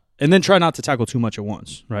 and then try not to tackle too much at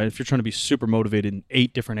once, right? If you're trying to be super motivated in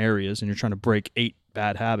 8 different areas and you're trying to break 8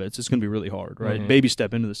 bad habits, it's going to be really hard, right? Baby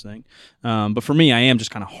step into this thing. But for me, I am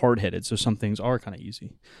just kind of hard-headed, so some things are kind of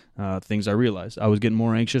easy. Things I realized. I was getting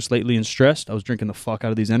more anxious lately and stressed. I was drinking the fuck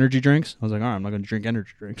out of these energy drinks. I was like, all right, I'm not going to drink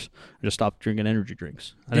energy drinks. I just stopped drinking energy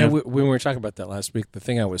drinks. When we were talking about that last week, the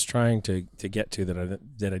thing I was trying to get to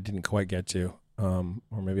that I didn't quite get to,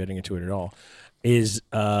 or maybe I didn't get to it at all, is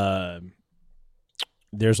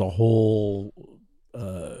there's a whole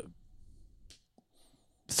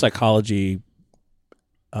psychology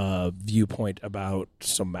viewpoint about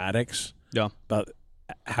somatics. Yeah. About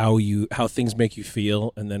how things make you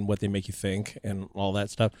feel and then what they make you think and all that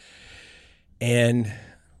stuff. And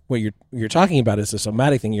what you're talking about is a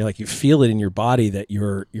somatic thing. You're like, you feel it in your body that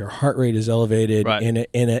your heart rate is elevated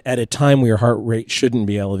at a time where your heart rate shouldn't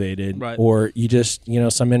be elevated, right. Or you just,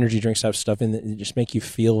 some energy drinks have stuff in that just make you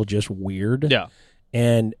feel just weird. Yeah.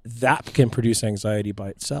 And that can produce anxiety by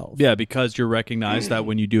itself. Yeah, because you recognize that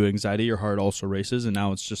when you do anxiety, your heart also races, and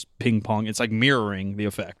now it's just ping pong. It's like mirroring the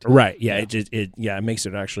effect. Right. Yeah. It makes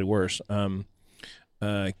it actually worse.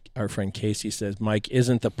 Our friend Casey says, Mike,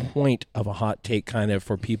 isn't the point of a hot take kind of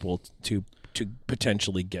for people to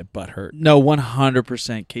potentially get butt hurt? No,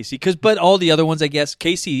 100% Casey. But all the other ones, I guess,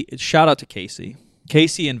 Casey, shout out to Casey.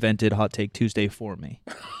 Casey invented Hot Take Tuesday for me.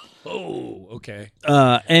 Oh, okay.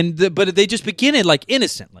 But they just begin it like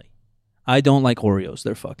innocently. I don't like Oreos.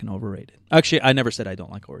 They're fucking overrated. Actually, I never said I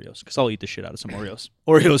don't like Oreos because I'll eat the shit out of some Oreos.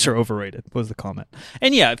 Oreos are overrated was the comment.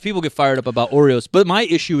 And yeah, if people get fired up about Oreos. But my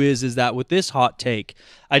issue is that with this hot take,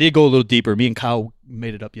 I did go a little deeper. Me and Kyle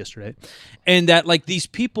made it up yesterday. And that like these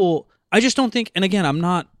people, I just don't think, and again, I'm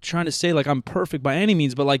not trying to say like I'm perfect by any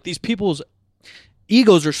means, but like these people's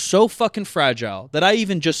egos are so fucking fragile that I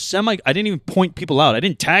even just I didn't even point people out. I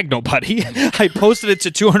didn't tag nobody. I posted it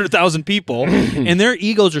to 200,000 people, and their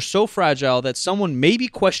egos are so fragile that someone maybe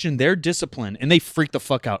questioned their discipline, and they freak the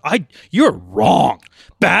fuck out. You're wrong.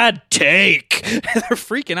 Bad take. They're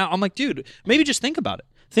freaking out. I'm like, dude, maybe just think about it.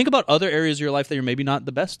 Think about other areas of your life that you're maybe not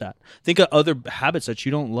the best at. Think of other habits that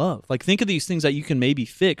you don't love. Like, think of these things that you can maybe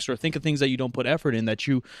fix, or think of things that you don't put effort in that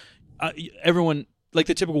you, everyone... Like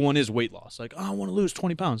the typical one is weight loss. Like, oh, I want to lose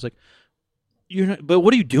 20 pounds. Like, you're not, but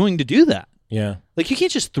what are you doing to do that? Yeah. Like, you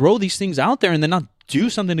can't just throw these things out there and then not do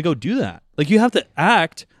something to go do that. Like, you have to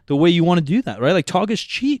act the way you want to do that, right? Like, talk is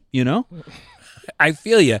cheap, I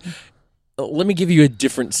feel you. let me give you a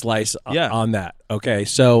different slice on that. Okay,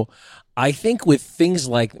 so I think with things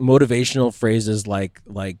like motivational phrases like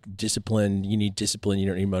discipline, you need discipline, you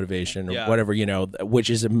don't need motivation, or whatever, which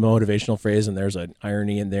is a motivational phrase, and there's an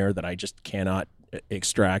irony in there that I just cannot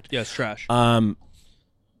extract. Yeah, it's trash.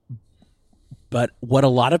 But what a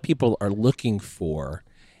lot of people are looking for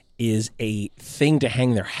is a thing to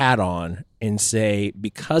hang their hat on and say,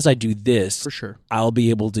 because I do this, for sure, I'll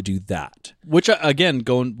be able to do that. Which, again,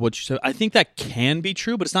 going what you said, I think that can be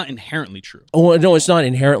true, but it's not inherently true. Oh no, it's not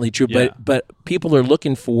inherently true. But people are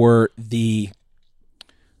looking for the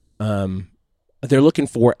answer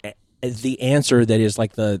that is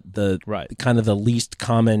like the kind of the least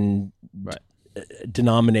common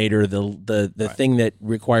denominator, the thing that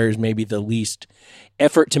requires maybe the least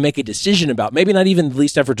effort to make a decision about, maybe not even the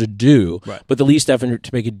least effort to do, but the least effort to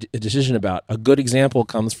make a decision about. A good example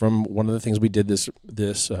comes from one of the things we did this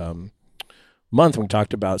month when we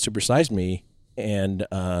talked about Super Size Me, and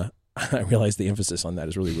I realized the emphasis on that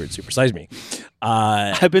is really weird. Super Size Me.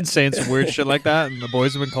 I've been saying some weird shit like that, and the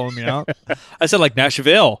boys have been calling me out. I said like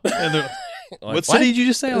Nashville. And like, what city did you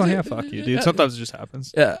just say? Oh yeah, fuck you, dude. Sometimes it just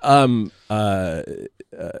happens. Yeah.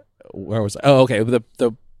 Where was I? Oh, okay.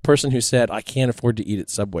 The person who said, I can't afford to eat at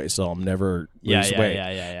Subway, so I'll never lose weight.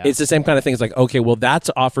 Yeah. It's the same kind of thing. It's like, okay, well, that's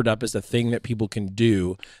offered up as a thing that people can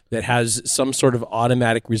do that has some sort of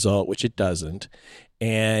automatic result, which it doesn't.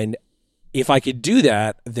 And if I could do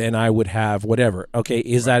that, then I would have whatever. Okay,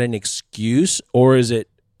 is that an excuse, or is it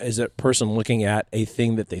a person looking at a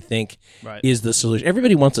thing that they think is the solution?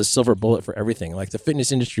 Everybody wants a silver bullet for everything. Like the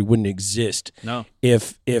fitness industry wouldn't exist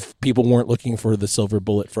if people weren't looking for the silver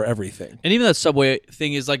bullet for everything. And even that Subway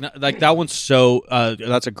thing is like that one's so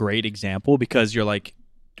that's a great example, because you're like,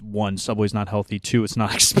 1, Subway's not healthy. 2, it's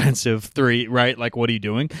not expensive. 3, right? Like, what are you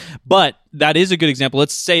doing? But that is a good example.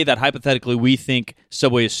 Let's say that hypothetically we think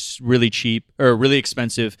Subway is really cheap or really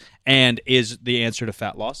expensive and is the answer to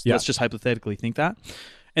fat loss. Let's just hypothetically think that.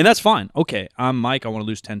 And that's fine. Okay, I'm Mike. I want to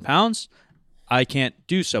lose 10 pounds. I can't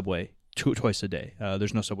do Subway twice a day.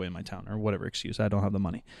 There's no Subway in my town, or whatever excuse. I don't have the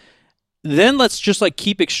money. Then let's just like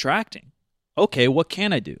keep extracting. Okay, what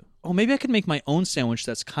can I do? Oh, maybe I could make my own sandwich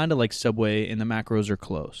that's kind of like Subway and the macros are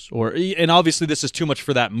close. And obviously this is too much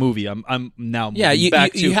for that movie. I'm now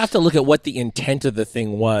back to... You have to look at what the intent of the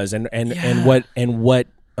thing was and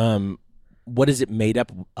what is it made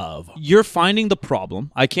up of. You're finding the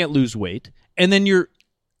problem. I can't lose weight. And then you're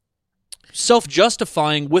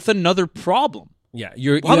self-justifying with another problem. Yeah,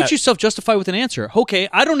 How about you self-justify with an answer? Okay,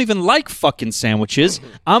 I don't even like fucking sandwiches.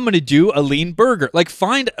 I'm going to do a lean burger. Like,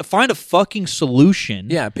 find a fucking solution.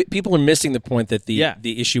 Yeah, people are missing the point that the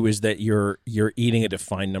issue is that you're eating a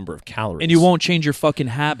defined number of calories, and you won't change your fucking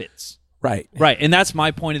habits. Right. And that's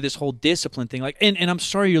my point of this whole discipline thing. Like, and I'm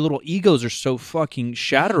sorry, your little egos are so fucking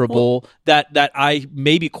shatterable that I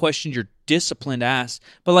maybe questioned your disciplined ass,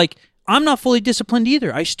 but like, I'm not fully disciplined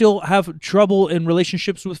either. I still have trouble in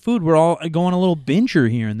relationships with food. We're all going a little binger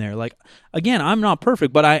here and there. Like, again, I'm not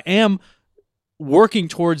perfect, but I am working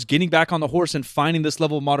towards getting back on the horse and finding this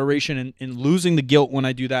level of moderation and losing the guilt when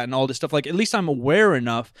I do that and all this stuff. Like, at least I'm aware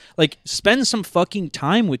enough. Like, spend some fucking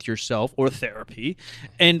time with yourself or therapy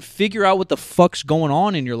and figure out what the fuck's going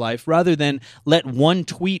on in your life, rather than let one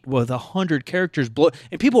tweet with 100 characters blow.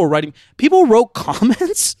 And people wrote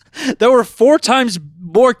comments that were 4 times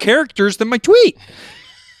more characters than my tweet.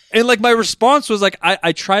 And like, my response was like,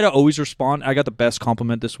 I try to always respond. I got the best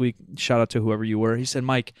compliment this week. Shout out to whoever you were. He said,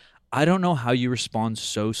 Mike, I don't know how you respond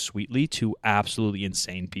so sweetly to absolutely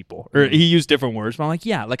insane people. Or he used different words, but I'm like,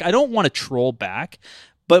 yeah, like, I don't want to troll back.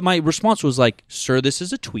 But my response was like, sir, this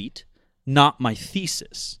is a tweet, not my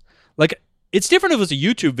thesis. Like, it's different if it was a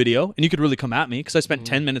YouTube video and you could really come at me because I spent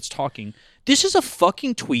 10 minutes talking. This is a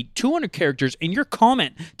fucking tweet, 200 characters, and your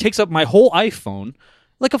comment takes up my whole iPhone.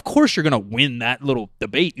 Like, of course you're going to win that little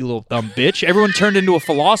debate, you little dumb bitch. Everyone turned into a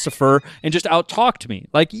philosopher and just out-talked me.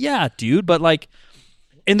 Like, yeah, dude, but like...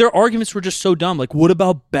 And their arguments were just so dumb. Like, what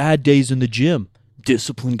about bad days in the gym?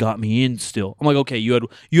 Discipline got me in still. I'm like, okay, you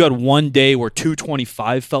had one day where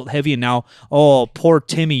 225 felt heavy, and now, oh, poor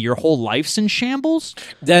Timmy, your whole life's in shambles?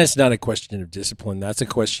 That's not a question of discipline. That's a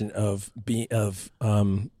question of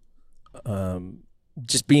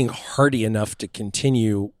just being hardy enough to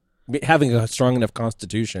continue having a strong enough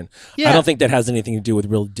constitution. Yeah. I don't think that has anything to do with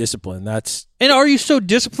real discipline. And are you so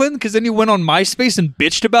disciplined? Because then you went on MySpace and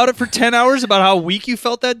bitched about it for 10 hours about how weak you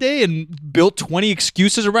felt that day and built 20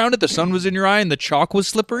 excuses around it. The sun was in your eye and the chalk was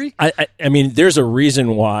slippery. I mean, there's a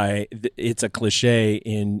reason why it's a cliche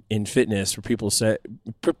in fitness where people say,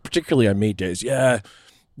 particularly on meet days,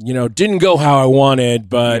 didn't go how I wanted,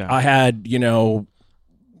 but I had,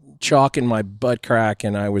 chalk in my butt crack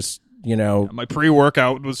and I was my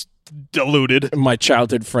pre-workout was diluted. My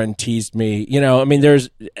childhood friend teased me. I mean,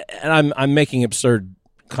 and I'm making absurd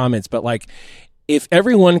comments, but like, if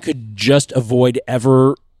everyone could just avoid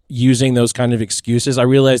ever using those kind of excuses, I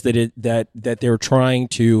realized that they're trying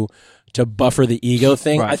to buffer the ego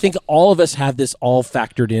thing. Right. I think all of us have this all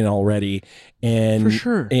factored in already. And for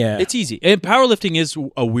sure. Yeah. It's easy. And powerlifting is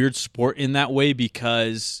a weird sport in that way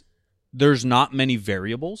because there's not many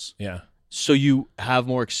variables. Yeah. So you have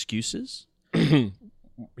more excuses.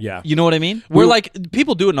 Yeah. You know what I mean? Where like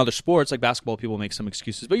people do it in other sports, like basketball, people make some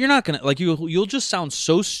excuses, but you're not going to, like, you'll just sound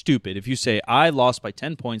so stupid if you say, I lost by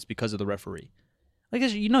 10 points because of the referee. Like,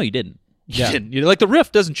 you didn't. You didn't. Like, the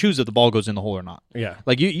ref doesn't choose if the ball goes in the hole or not. Yeah.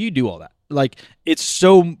 Like, you do all that. Like, there's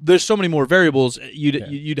so many more variables.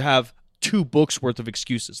 You'd have 2 books worth of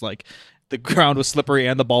excuses. Like, the ground was slippery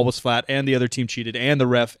and the ball was flat and the other team cheated and the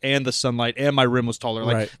ref and the sunlight and my rim was taller.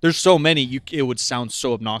 Like, there's so many, it would sound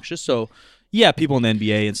so obnoxious. So, yeah, people in the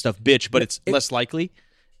NBA and stuff bitch, but it's less likely.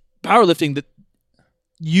 Powerlifting, that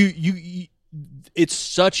it's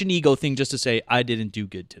such an ego thing just to say, I didn't do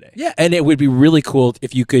good today. Yeah, and it would be really cool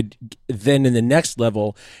if you could then in the next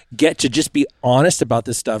level get to just be honest about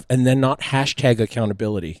this stuff and then not hashtag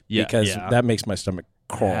accountability. Yeah, because that makes my stomach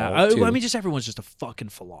crawl. I mean, just everyone's just a fucking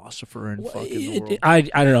philosopher and fucking the world. I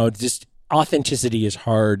don't know, just authenticity is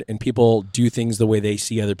hard and people do things the way they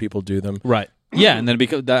see other people do them. Right. Yeah, and then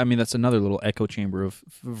because that's another little echo chamber of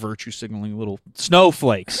virtue signaling little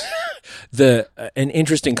snowflakes. An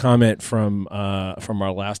interesting comment from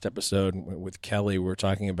our last episode with Kelly, we were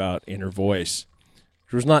talking about inner voice.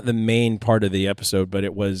 It was not the main part of the episode, but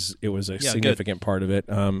it was a significant part of it.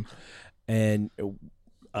 And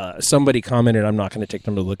somebody commented, I'm not going to take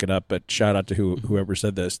them to look it up, but shout out to whoever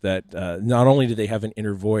said this, that not only do they have an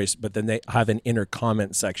inner voice, but then they have an inner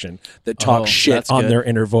comment section that talks shit on their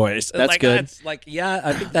inner voice. That's good. It's like, yeah,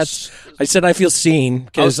 I think I said I feel seen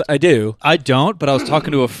because I do. I don't, but I was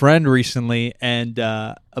talking to a friend recently and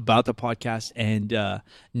about the podcast, and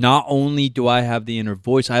not only do I have the inner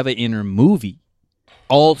voice, I have an inner movie.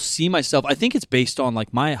 I'll see myself. I think it's based on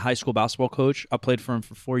like my high school basketball coach. I played for him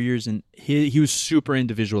for 4 years, and he was super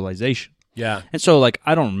into visualization. Yeah. And so like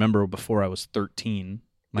I don't remember before I was 13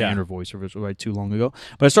 my inner voice or visualized too long ago,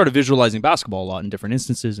 but I started visualizing basketball a lot in different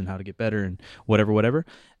instances and how to get better and whatever.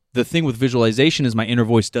 The thing with visualization is my inner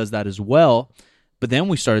voice does that as well, but then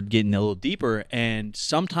we started getting a little deeper, and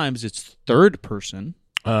sometimes it's third person.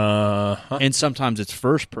 And sometimes it's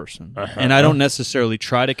first person, and I don't necessarily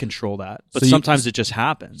try to control that, but sometimes it just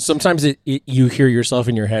happens. Sometimes you hear yourself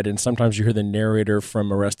in your head, and sometimes you hear the narrator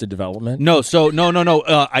from Arrested Development. No.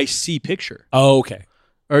 I see picture. Oh, okay.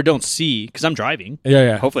 Or don't see because I'm driving.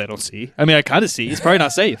 Yeah. Hopefully, I don't see. I mean, I kind of see. It's probably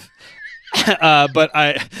not safe. But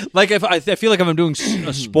I like if I feel like if I'm doing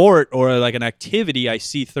a sport or like an activity, I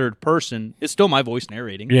see third person. It's still my voice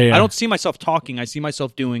narrating. Yeah. I don't see myself talking. I see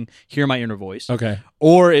myself hear my inner voice. Okay.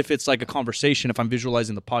 Or if it's like a conversation, if I'm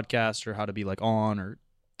visualizing the podcast or how to be like on or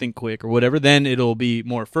think quick or whatever, then it'll be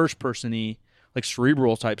more first person-y, like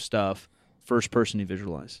cerebral type stuff. First person-y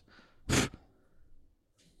visualize.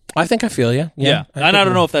 I think I feel you. Yeah. And I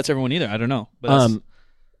don't know if that's everyone either. I don't know. But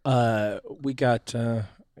we got. I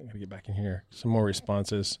gotta get back in here. Some more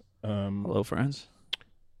responses. Hello, friends.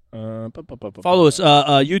 Follow us,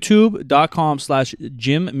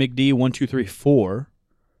 youtube.com/JimMcD1234.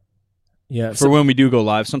 Yeah. For when we do go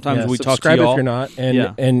live. Sometimes we talk to y'all. Subscribe if you're not.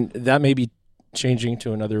 And that may be changing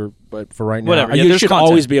to another, but for right now, whatever. You should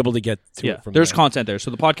always be able to get to it from there's there. content there. So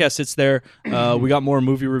the podcast sits there. We got more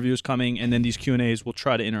movie reviews coming, and then these Q&As, we'll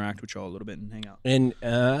try to interact with y'all a little bit and hang out. And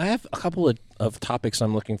I have a couple of topics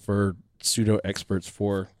I'm looking for pseudo experts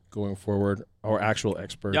for going forward, or actual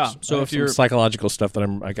experts. Yeah. So if you're psychological stuff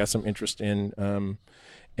that I got some interest in,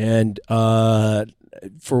 and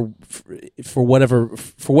for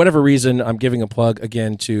whatever reason, I'm giving a plug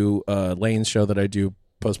again to Lane's show that I do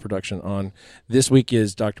post-production on. This week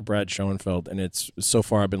is Dr. Brad Schoenfeld, and it's so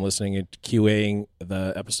far I've been listening and QAing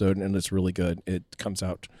the episode, and it's really good. It comes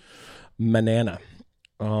out manana.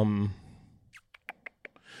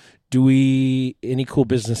 Any cool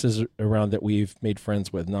businesses around that we've made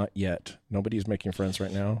friends with? Not yet. Nobody's making friends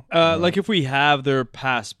right now. Like if we have, they're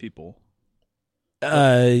past people.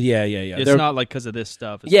 Yeah. It's not like because of this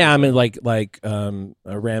stuff. It's I mean, like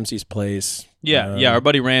Ramsey's Place. Yeah. Our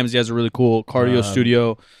buddy Ramsey has a really cool cardio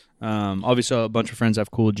studio. Obviously, a bunch of friends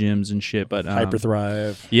have cool gyms and shit. But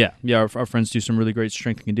Hyperthrive. Yeah. Our friends do some really great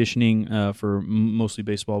strength and conditioning for mostly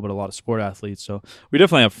baseball, but a lot of sport athletes. So we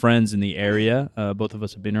definitely have friends in the area. Both of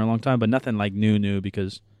us have been here a long time, but nothing like new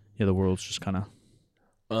because the world's just kind of.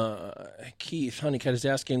 Keith Honeycutt is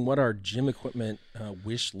asking what our gym equipment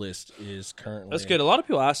wish list is currently. That's good. A lot of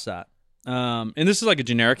people ask that. And this is like a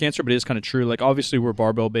generic answer, but it is kind of true. Like, obviously, we're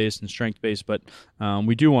barbell based and strength based, but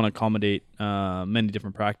we do want to accommodate many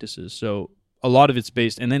different practices. So a lot of it's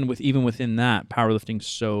based, and then even within that, powerlifting's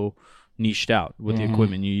so niched out with the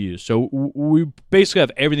equipment you use. So we basically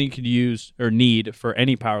have everything you could use or need for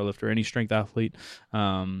any powerlifter, any strength athlete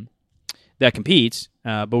that competes,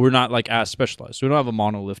 but we're not like as specialized. So we don't have a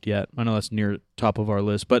monolift yet. I know that's near top of our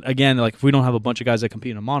list, but again, like if we don't have a bunch of guys that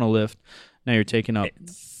compete in a monolift, now you're taking up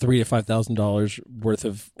 $3,000 to $5,000 worth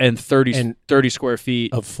of and 30 square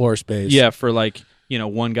feet of floor space. Yeah, for like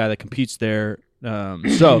one guy that competes there.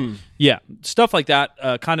 So yeah, stuff like that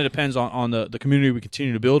kind of depends on the community we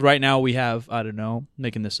continue to build. Right now we have, I don't know,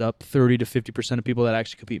 making this up, 30 to 50% of people that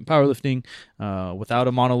actually compete in powerlifting without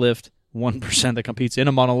a monolift. 1% that competes in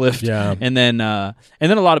a monolift, and then a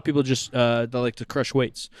lot of people just they like to crush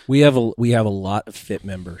weights. We have a lot of fit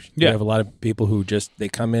members. We have a lot of people who just they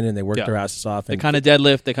come in and they work their asses off. And they kind of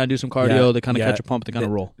deadlift, they kind of do some cardio, they kind of catch a pump, they kind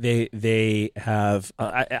of roll. They have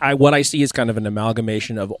what I see is kind of an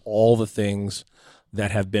amalgamation of all the things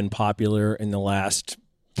that have been popular in the last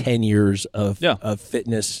 10 years of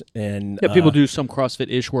fitness, and people do some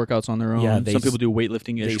CrossFit-ish workouts on their own. Some people do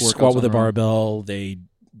weightlifting-ish workouts. They squat with a barbell. They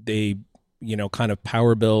kind of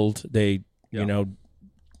power build. They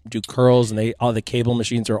do curls, and all the cable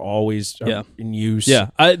machines are always in use.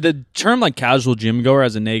 The term like casual gym goer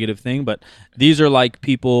has a negative thing, but these are like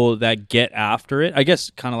people that get after it. I guess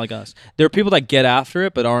kind of like us. There are people that get after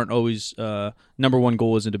it, but aren't always. Number one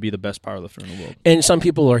goal isn't to be the best powerlifter in the world. And some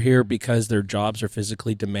people are here because their jobs are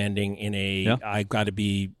physically demanding. I got to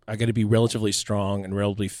be relatively strong and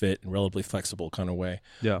relatively fit and relatively flexible kind of way.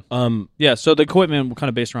 So the equipment we're kind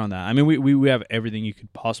of based around that. I mean, we have everything you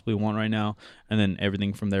could possibly want right now, and then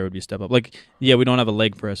everything from there would be a step up. Like, we don't have a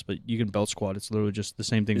leg press, but you can belt squat. It's literally just the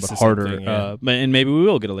same thing, but harder. And maybe we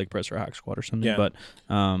will get a leg press or a hack squat or something. But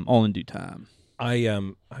all in due time.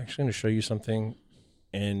 I'm actually going to show you something.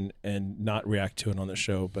 And not react to it on the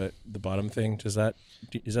show, but the bottom thing, is that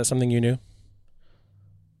something you knew?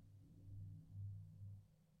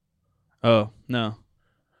 Oh, no.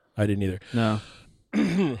 I didn't either. No.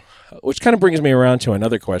 Which kind of brings me around to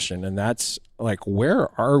another question, and that's like, where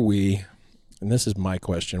are we, and this is my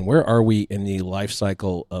question, where are we in the life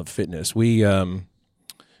cycle of fitness? The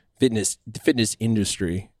fitness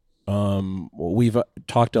industry. We've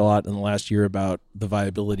talked a lot in the last year about the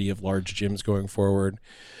viability of large gyms going forward,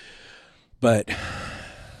 but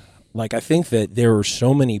like, I think that there are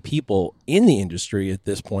so many people in the industry at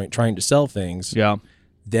this point trying to sell things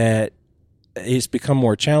that it's become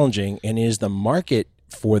more challenging. And is the market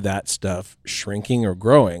for that stuff shrinking or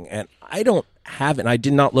growing? And I don't have it. I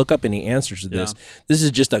did not look up any answers to this. This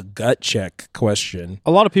is just a gut check question.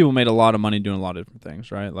 A lot of people made a lot of money doing a lot of different things,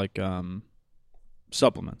 right? Like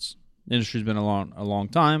supplements. The industry's been a long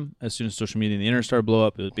time. As soon as social media and the internet started to blow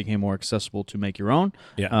up, it became more accessible to make your own.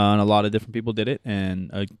 And a lot of different people did it, and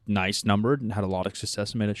a nice number, and had a lot of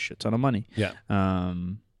success and made a shit ton of money.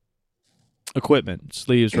 Equipment,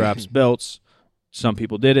 sleeves, wraps, belts. Some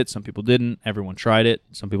people did it, some people didn't. Everyone tried it.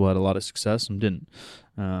 Some people had a lot of success, some didn't.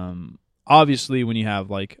 Obviously, when you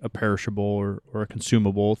have like a perishable or a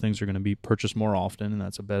consumable, things are going to be purchased more often, and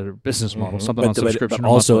that's a better business model. Something on subscription. But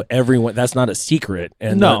also, everyone, that's not a secret.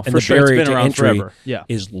 And the barrier it's been around forever.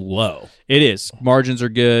 Is low. It is. Margins are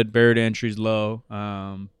good. Barrier to entry is low.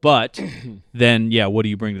 But then, what do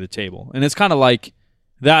you bring to the table? And it's kind of like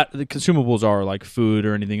that. The consumables are like food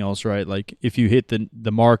or anything else, right? Like if you hit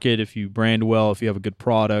the market, if you brand well, if you have a good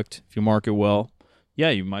product, if you market well,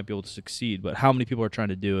 you might be able to succeed, but how many people are trying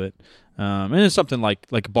to do it? And it's something like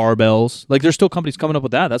barbells. Like there's still companies coming up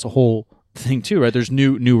with that. That's a whole thing too, right? There's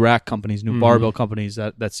new rack companies, new barbell companies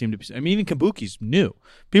that seem to be. I mean, even Kabuki's new.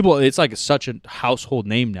 People, it's like such a household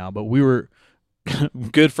name now. But we were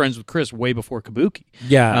good friends with Chris way before Kabuki.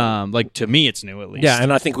 Like to me, it's new at least.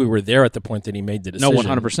 And I think we were there at the point that he made the decision. No,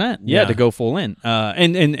 100%. To go full in.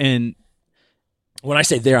 And when I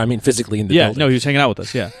say there, I mean physically in the building. No, he was hanging out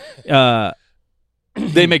with us.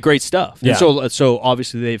 They make great stuff. And so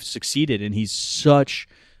obviously they've succeeded, and he's such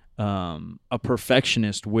a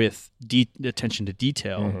perfectionist with attention to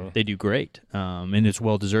detail. They do great, and it's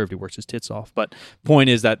well deserved. He works his tits off. But point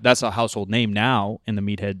is that's a household name now in the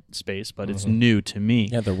meathead space, but it's new to me.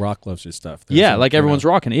 The Rock loves his stuff. Like everyone's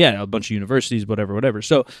rocking it. A bunch of universities, whatever.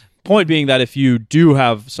 So point being that if you do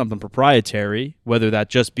have something proprietary, whether that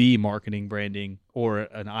just be marketing, branding, or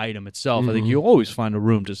an item itself, I think you always find a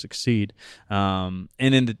room to succeed. And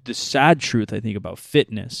then the sad truth, I think, about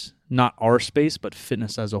fitness, not our space, but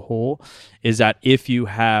fitness as a whole, is that if you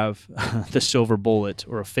have the silver bullet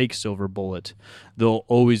or a fake silver bullet, there'll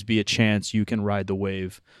always be a chance you can ride the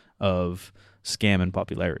wave of scam and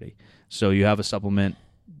popularity. So you have a supplement,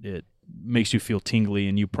 it makes you feel tingly,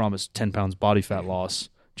 and you promise 10 pounds body fat loss.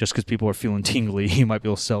 Just because people are feeling tingly, you might be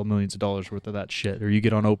able to sell millions of dollars worth of that shit. Or you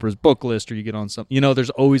get on Oprah's book list, or you get on something. There's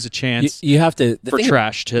always a chance you have to for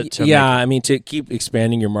trash to I mean, to keep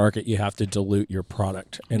expanding your market, you have to dilute your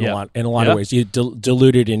product in a lot of ways. You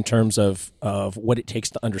dilute it in terms of what it takes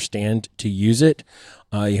to understand to use it.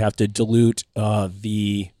 You have to dilute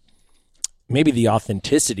maybe the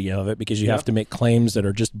authenticity of it, because you have to make claims that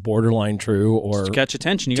are just borderline true, or to catch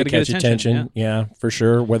attention. You got to get attention. Yeah, for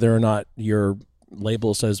sure. Whether or not your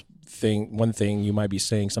label says one thing, you might be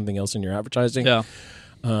saying something else in your advertising. Yeah.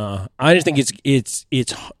 I just think it's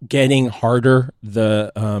getting harder.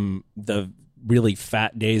 The really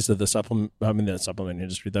fat days of the supplement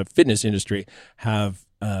industry, the fitness industry have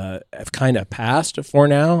kind of passed for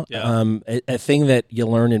now. Yeah. A thing that you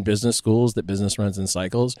learn in business schools, that business runs in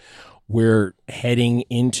cycles. We're heading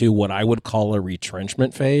into what I would call a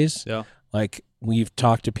retrenchment phase. Yeah. Like, we've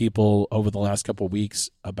talked to people over the last couple of weeks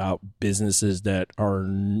about businesses that are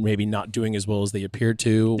maybe not doing as well as they appear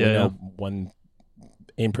to. Yeah. We know one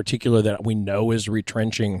in particular that we know is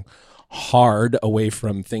retrenching hard away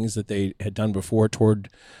from things that they had done before toward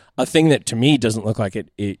a thing that, to me, doesn't look like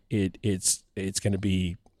it's going to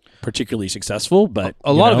be particularly successful. But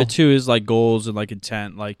a lot of it too is like goals and like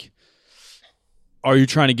intent. Like, are you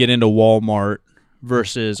trying to get into Walmart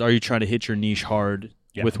versus are you trying to hit your niche hard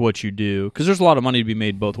with what you do? Because there's a lot of money to be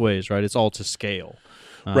made both ways, right? It's all to scale.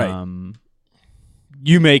 Right.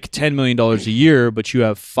 You make $10 million a year, but you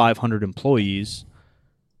have 500 employees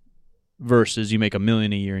versus you make $1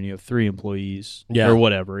 million a year and you have 3 employees or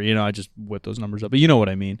whatever. I just whip those numbers up, but you know what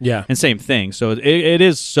I mean? Yeah. And same thing. So it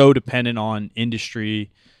is so dependent on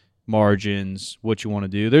industry, margins, what you want to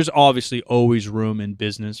do. There's obviously always room in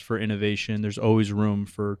business for innovation. There's always room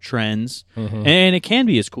for trends. Mm-hmm. And it can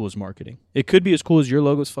be as cool as marketing. It could be as cool as your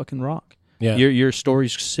logo's fucking rock. Yeah. Your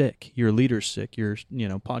story's sick. Your leader's sick. Your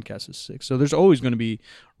podcast is sick. So there's always going to be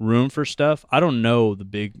room for stuff. I don't know the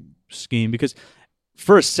big scheme, because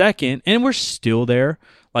for a second, and we're still there,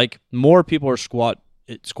 like, more people are squatting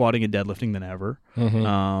and deadlifting than ever.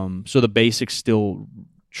 Mm-hmm. So the basics still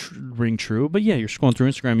ring true. But yeah, you're scrolling through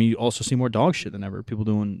Instagram and you also see more dog shit than ever. People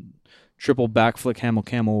doing triple backflip,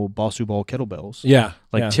 camel, Bosu ball, kettlebells. Yeah.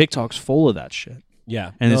 Like, TikTok's full of that shit.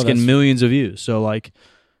 Yeah. And it's getting millions of views. So, like,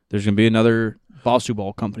 there's going to be another Bosu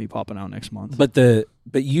ball company popping out next month. But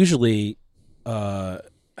usually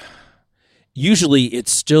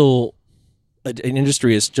it's still, an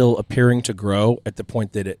industry is still appearing to grow at the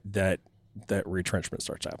point that retrenchment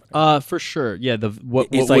starts happening. For sure. Yeah,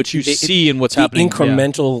 what you see and what's happening.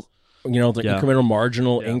 Incremental, incremental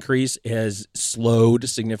marginal increase has slowed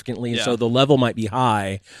significantly. Yeah. So the level might be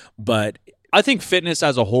high, but I think fitness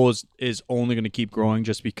as a whole is only going to keep growing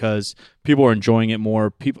just because people are enjoying it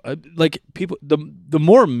more. The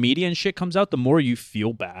more media and shit comes out, the more you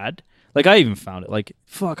feel bad. Like, I even found it, like,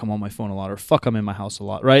 fuck, I'm on my phone a lot, or fuck, I'm in my house a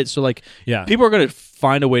lot, right? So, like, people are going to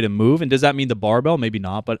find a way to move. And does that mean the barbell? Maybe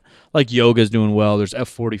not, but, like, yoga's doing well. There's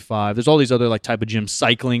F45. There's all these other, like, type of gyms.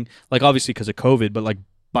 Cycling, like, obviously because of COVID, but, like,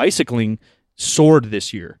 bicycling soared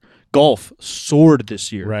this year. Golf soared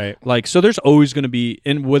this year. Right. Like, so there's always going to be,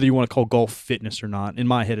 and whether you want to call golf fitness or not, in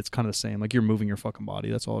my head, it's kind of the same. Like, you're moving your fucking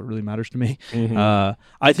body. That's all that really matters to me. Mm-hmm.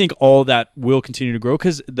 I think all that will continue to grow,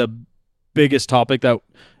 because the biggest topic that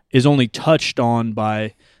is only touched on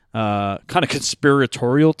by kind of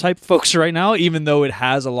conspiratorial type folks right now, even though it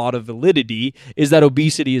has a lot of validity, is that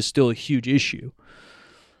obesity is still a huge issue.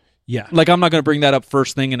 Yeah. Like, I'm not going to bring that up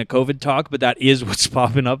first thing in a COVID talk, but that is what's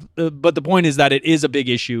popping up. But the point is that it is a big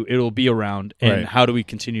issue. It'll be around. And how do we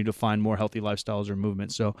continue to find more healthy lifestyles or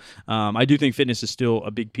movement? So I do think fitness is still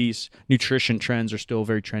a big piece. Nutrition trends are still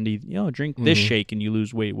very trendy. Drink this shake and you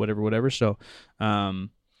lose weight, whatever. So,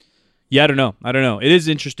 yeah, I don't know. It is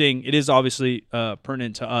interesting. It is obviously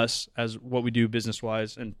pertinent to us as what we do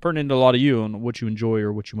business-wise, and pertinent to a lot of you on what you enjoy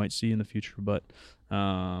or what you might see in the future. But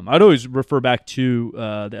I'd always refer back to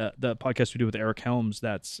the podcast we do with Eric Helms.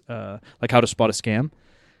 That's like how to spot a scam.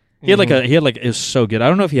 He had it was so good. I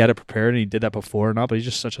don't know if he had it prepared and he did that before or not, but he's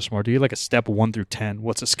just such a smart dude. He had like a step 1 through 10.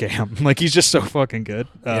 What's a scam? Like, he's just so fucking good.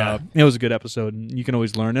 It was a good episode, and you can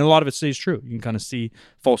always learn. And a lot of it stays true. You can kind of see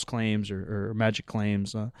false claims or magic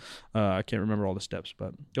claims. I can't remember all the steps,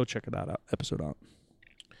 but go check that episode out.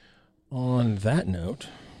 On that note,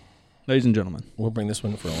 ladies and gentlemen, we'll bring this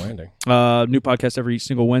one for a landing. New podcast every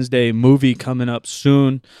single Wednesday. Movie coming up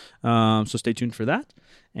soon, so stay tuned for that.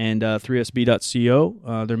 And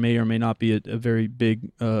 3sb.co, there may or may not be a very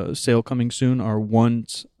big sale coming soon, our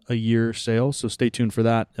once-a-year sale, so stay tuned for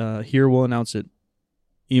that. Here we'll announce it.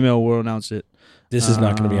 Email will announce it. This is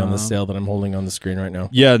not going to be on the sale that I'm holding on the screen right now.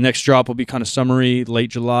 Yeah, next drop will be kind of summery, late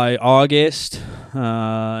July, August.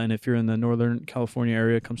 And if you're in the Northern California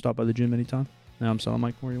area, come stop by the gym anytime. Now I'm selling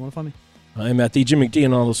Mike. Where do you want to find me? I'm at the Jim McD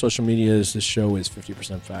on all the social medias. This show is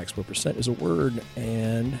 50% facts, where percent is a word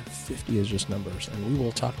and 50 is just numbers. And we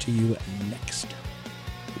will talk to you next